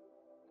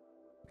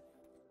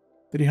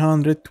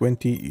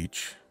 320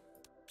 each.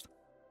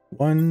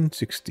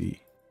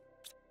 160.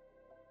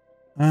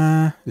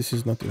 This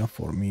is not enough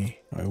for me.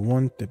 I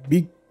want a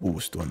big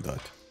boost on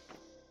that.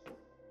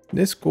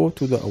 Let's go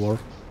to our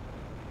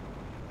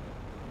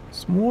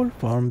small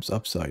farms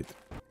upside.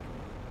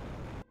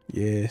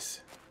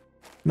 Yes.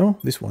 No,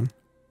 this one.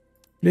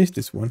 Place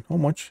this one. How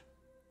much?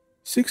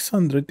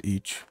 600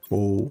 each.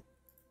 Oh.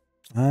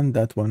 And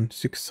that one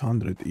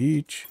 600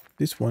 each.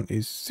 This one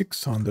is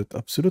 600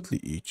 absolutely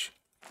each.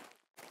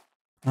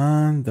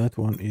 And that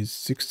one is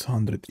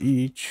 600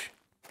 each.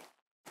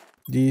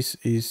 This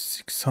is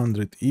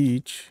 600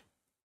 each.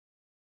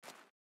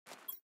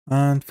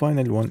 And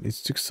final one is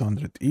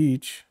 600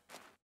 each.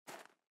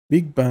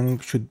 Big Bang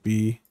should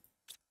be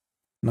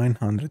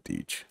 900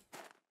 each.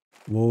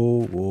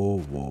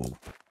 Whoa.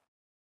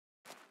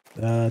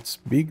 That's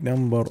big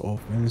number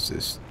of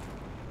incest.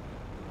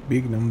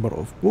 Big number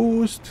of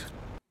boost.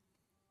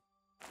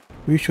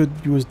 We should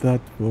use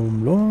that for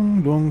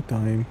long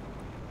time.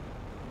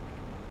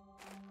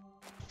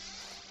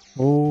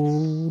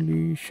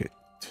 Holy shit.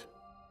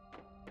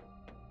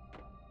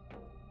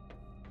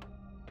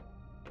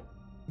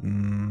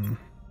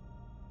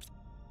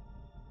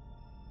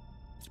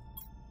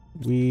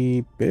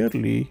 We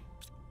barely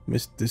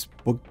missed this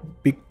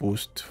big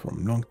boost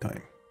from long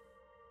time.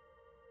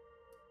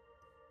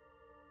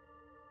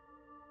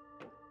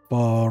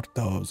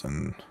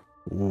 4,000.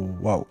 Oh,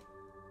 wow.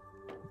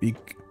 Big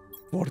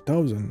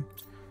 4,000.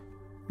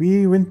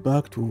 We went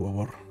back to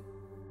our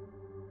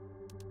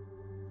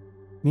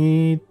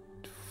need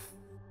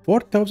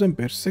 4,000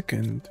 per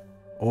second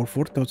or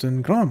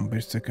 4,000 gram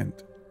per second.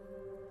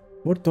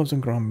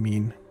 4,000 gram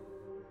mean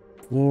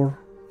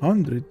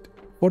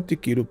 440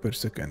 kilo per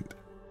second.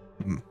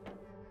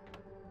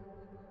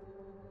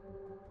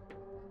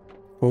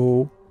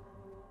 Oh.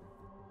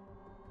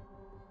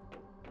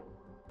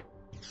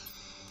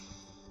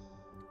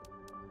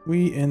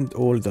 We end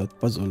all that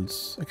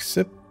puzzles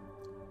except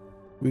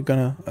we're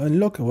gonna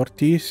unlock our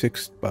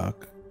T6 back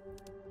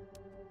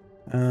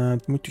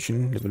and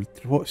mutation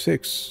level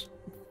 6.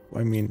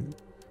 I mean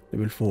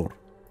level 4.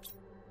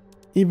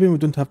 Even we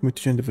don't have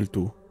mutation level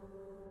 2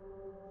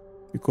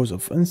 because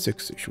of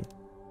N6 issue.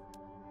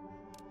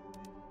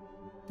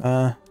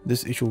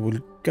 This issue will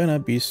gonna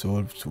be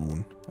solved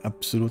soon.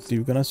 Absolutely,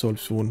 we're gonna solve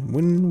soon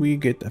when we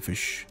get a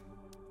fish.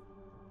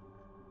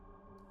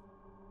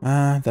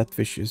 That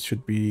fish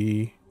should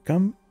be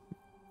come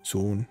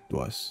soon to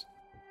us.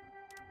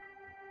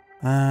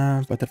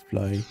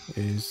 Butterfly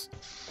is.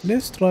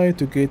 Let's try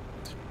to get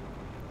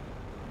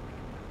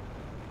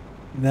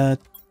that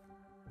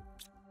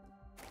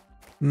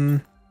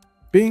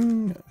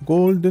pink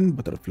golden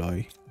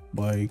butterfly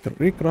by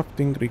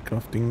recrafting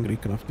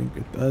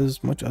it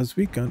as much as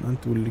we can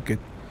until we get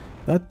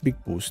that big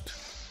boost.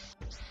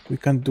 We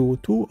can do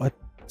 2 at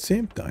the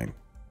same time.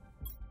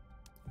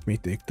 It may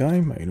take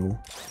time, I know.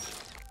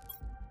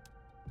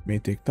 May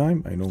take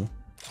time, I know.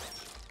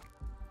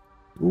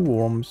 2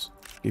 worms,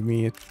 give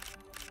me it.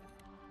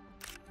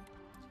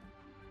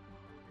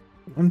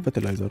 One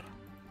fertilizer.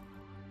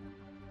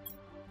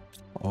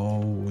 Oh,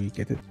 we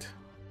get it.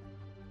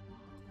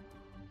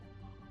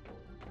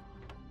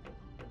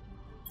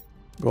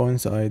 Go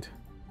inside.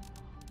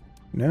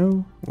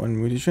 No, one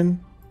mutation.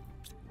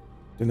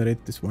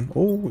 Generate this one.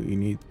 Oh, we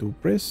need to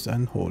press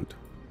and hold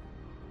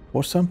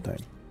for some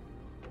time.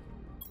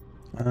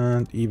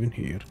 And even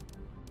here.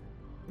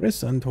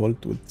 Press and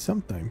hold with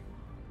some time.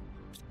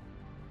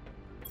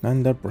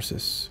 Render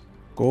process.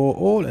 Go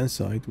all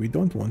inside. We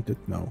don't want it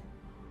now.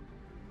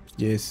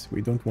 Yes,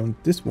 we don't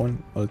want this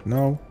one out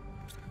now.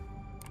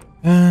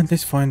 And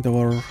let's find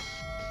our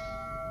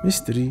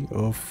mystery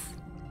of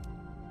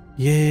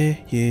yeah.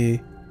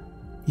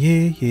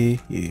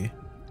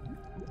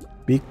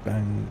 Big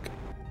Bang.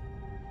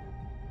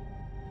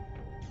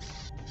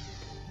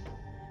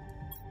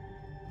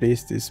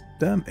 Place this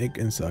damn egg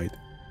inside.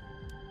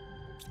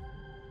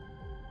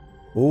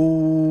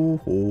 Oh,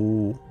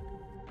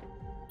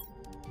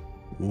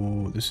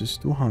 this is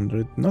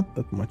 200, not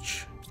that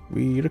much.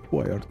 We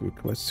require to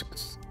request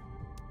 6.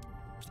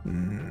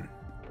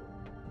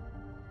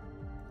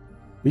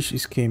 Fish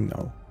is came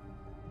now.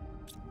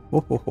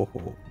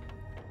 Ho.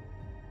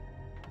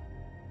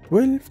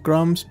 12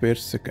 grams per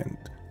second.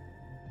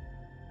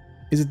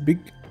 Is it big?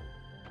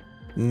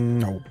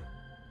 No.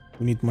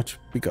 We need much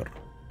bigger.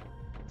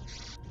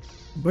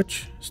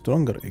 Much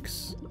stronger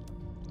eggs.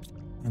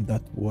 And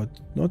that would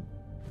not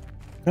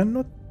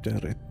cannot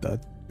generate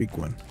that big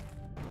one.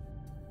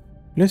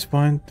 Let's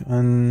find,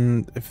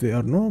 and if there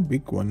are no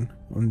big one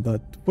on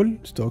that full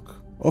stock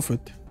of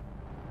it,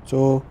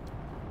 so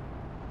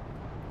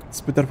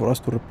it's better for us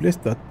to replace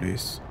that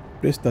place.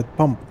 Place that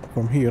pump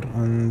from here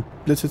and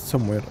place it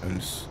somewhere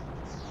else.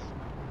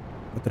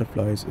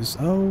 Butterflies is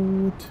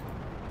out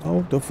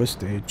of a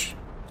stage.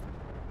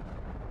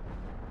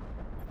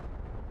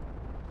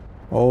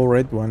 Oh,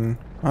 red one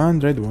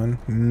and red one.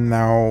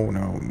 No.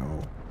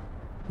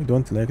 We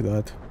don't like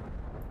that.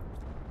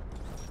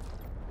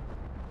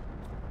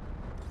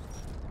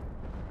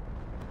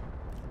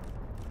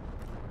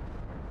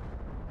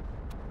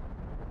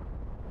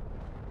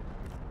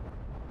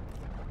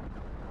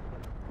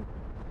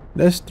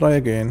 Let's try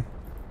again.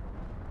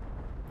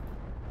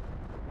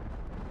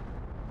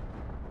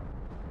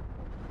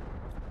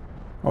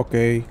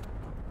 Okay.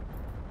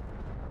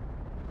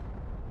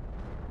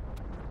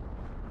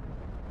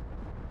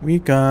 We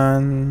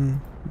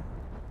can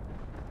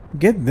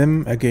get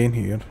them again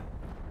here.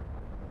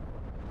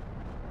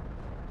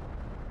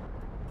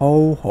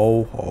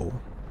 Ho.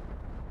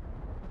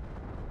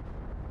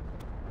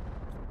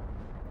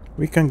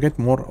 We can get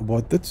more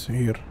about this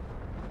here.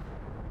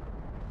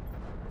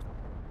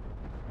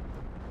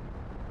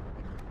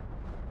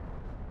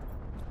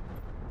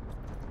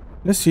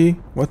 Let's see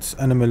what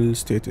animal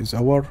state is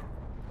our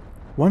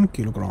 1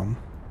 kilogram.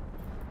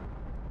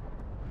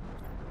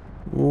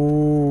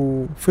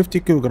 Oh, 50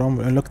 kilogram.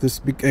 Look, this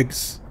big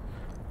eggs.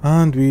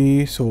 And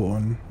we so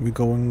on. We're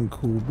going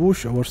to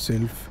push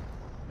ourselves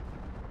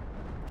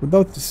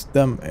without this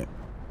damn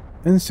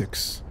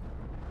insects.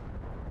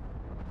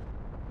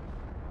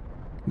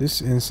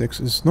 This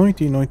insect is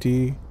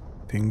 90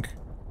 thing.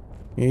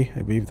 Yeah,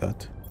 I believe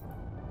that.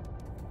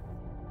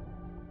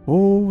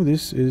 Oh,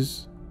 this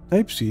is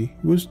Type C,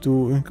 used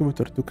to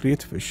incubator to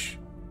create fish.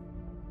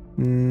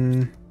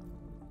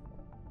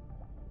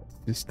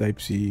 This Type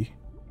C.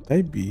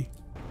 Type B.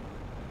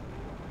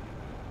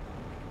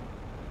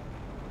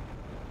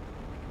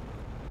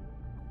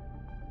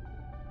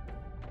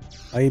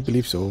 I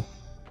believe so.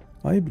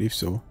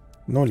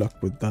 No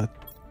luck with that.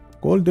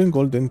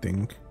 Golden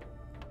thing.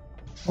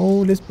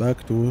 Oh, let's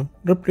back to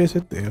replace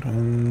it there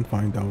and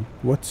find out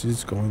what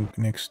is going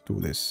next to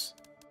this.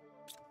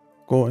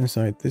 Go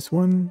inside this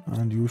one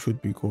and you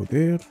should be go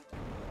there.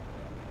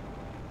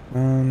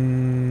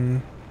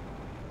 And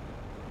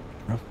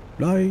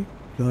fly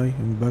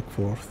and back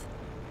forth.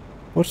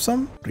 For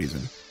some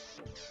reason.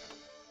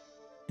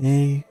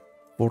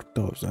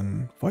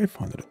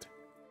 4,500.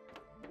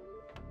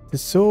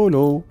 It's so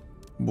low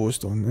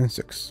boost on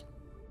insects.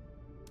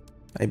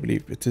 I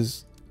believe it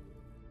is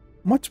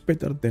much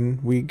better than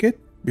we get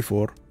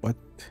before, but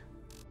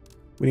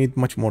we need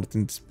much more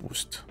than this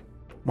boost.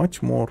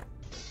 Much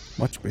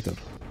better.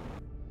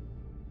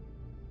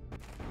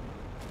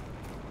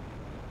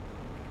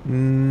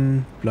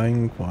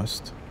 Flying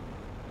fast.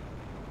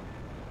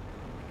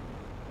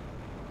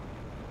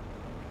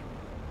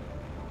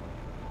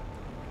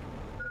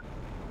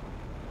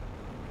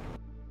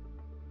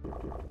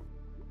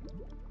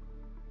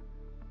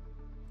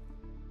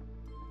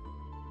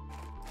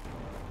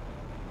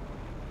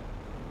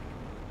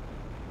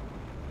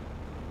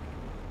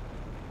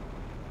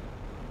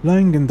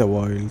 Flying in the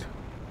wild.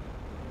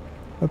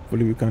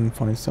 Hopefully we can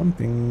find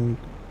something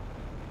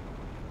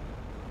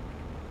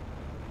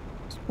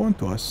spawn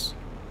to us.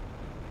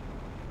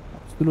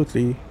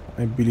 Absolutely,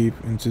 I believe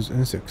in these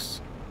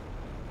insects.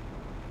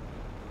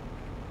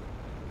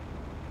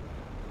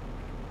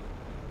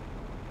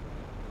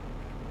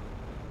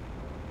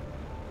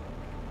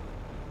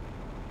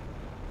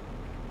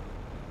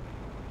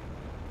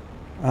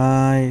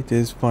 It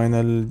is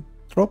final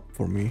drop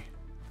for me.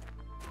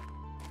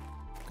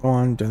 Go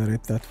on,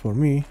 generate that for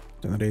me.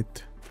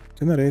 Generate.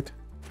 Generate.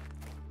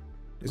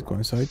 Let's go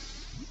inside.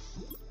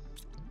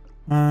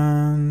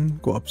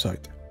 And go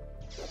upside.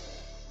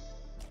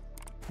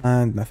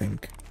 And nothing.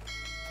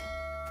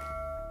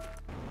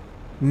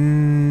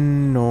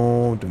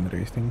 No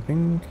generating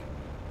thing.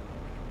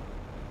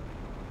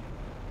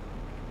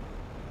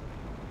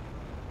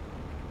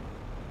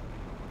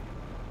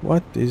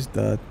 What is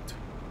that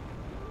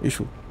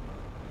issue?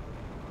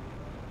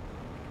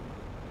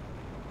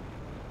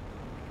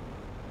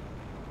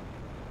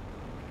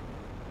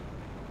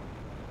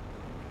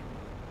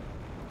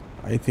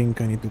 I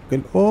think I need to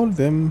kill all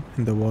them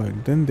in the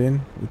wild, and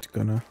then it's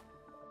gonna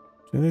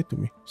generate to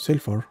me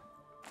sulfur.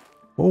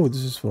 Oh,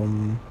 this is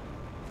from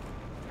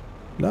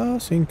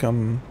last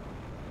income.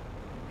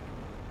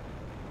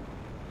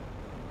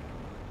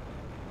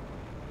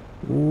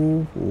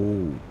 Oh,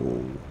 oh,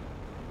 oh.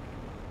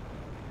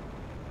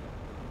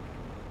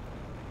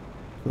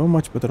 So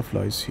much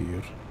butterflies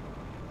here.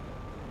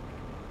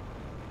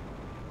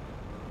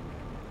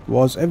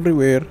 Was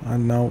everywhere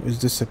and now it's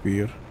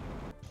disappear.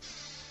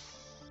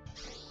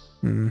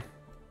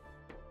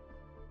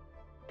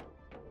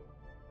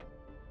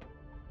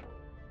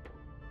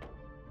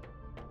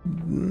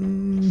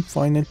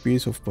 Final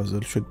piece of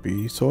puzzle should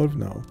be solved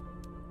now.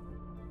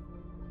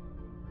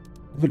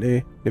 Level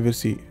A, level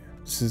C.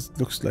 This is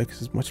looks like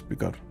this is much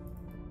bigger.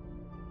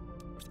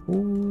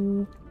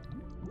 Ooh.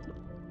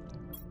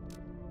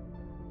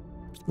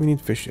 We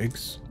need fish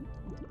eggs.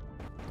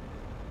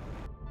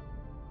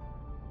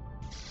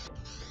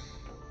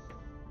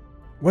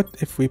 What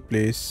if we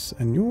place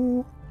a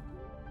new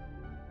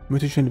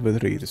mutation level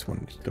 3? This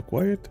one is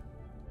required.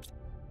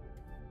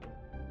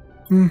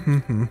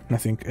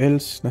 Nothing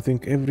else,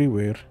 nothing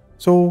everywhere.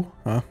 So,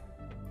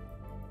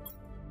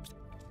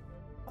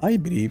 I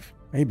believe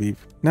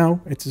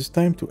now it is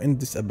time to end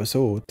this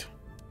episode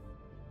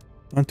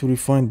until we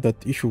find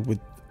that issue with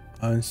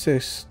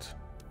ancest.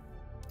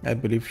 I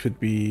believe should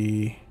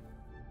be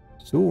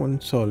soon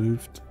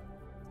solved.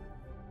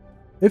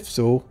 If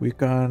so, we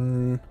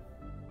can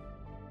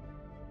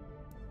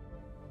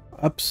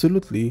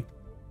absolutely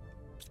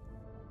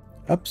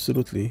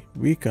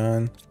we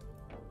can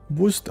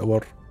boost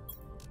our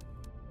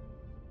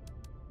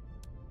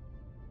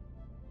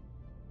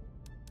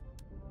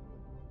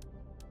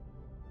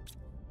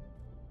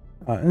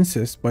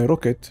incest by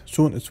rocket.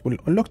 Soon it will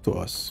unlock to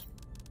us,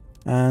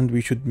 and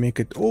we should make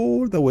it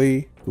all the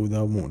way to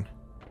the moon.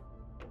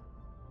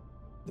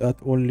 That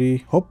only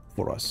hope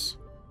for us.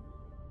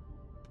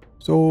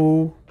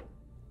 So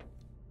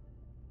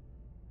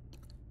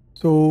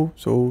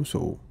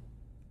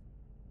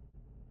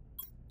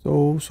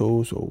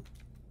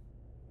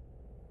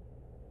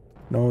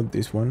not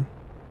this one.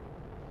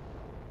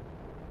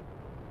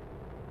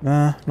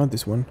 Nah, not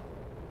this one.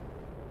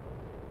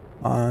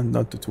 And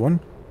not this one.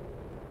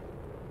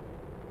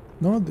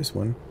 Not this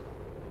one.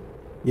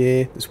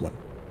 Yeah, this one.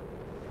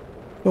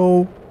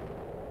 So,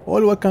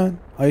 all what can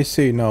I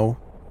say now?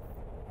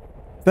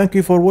 Thank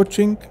you for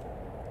watching.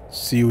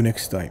 See you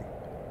next time.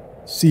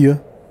 See ya.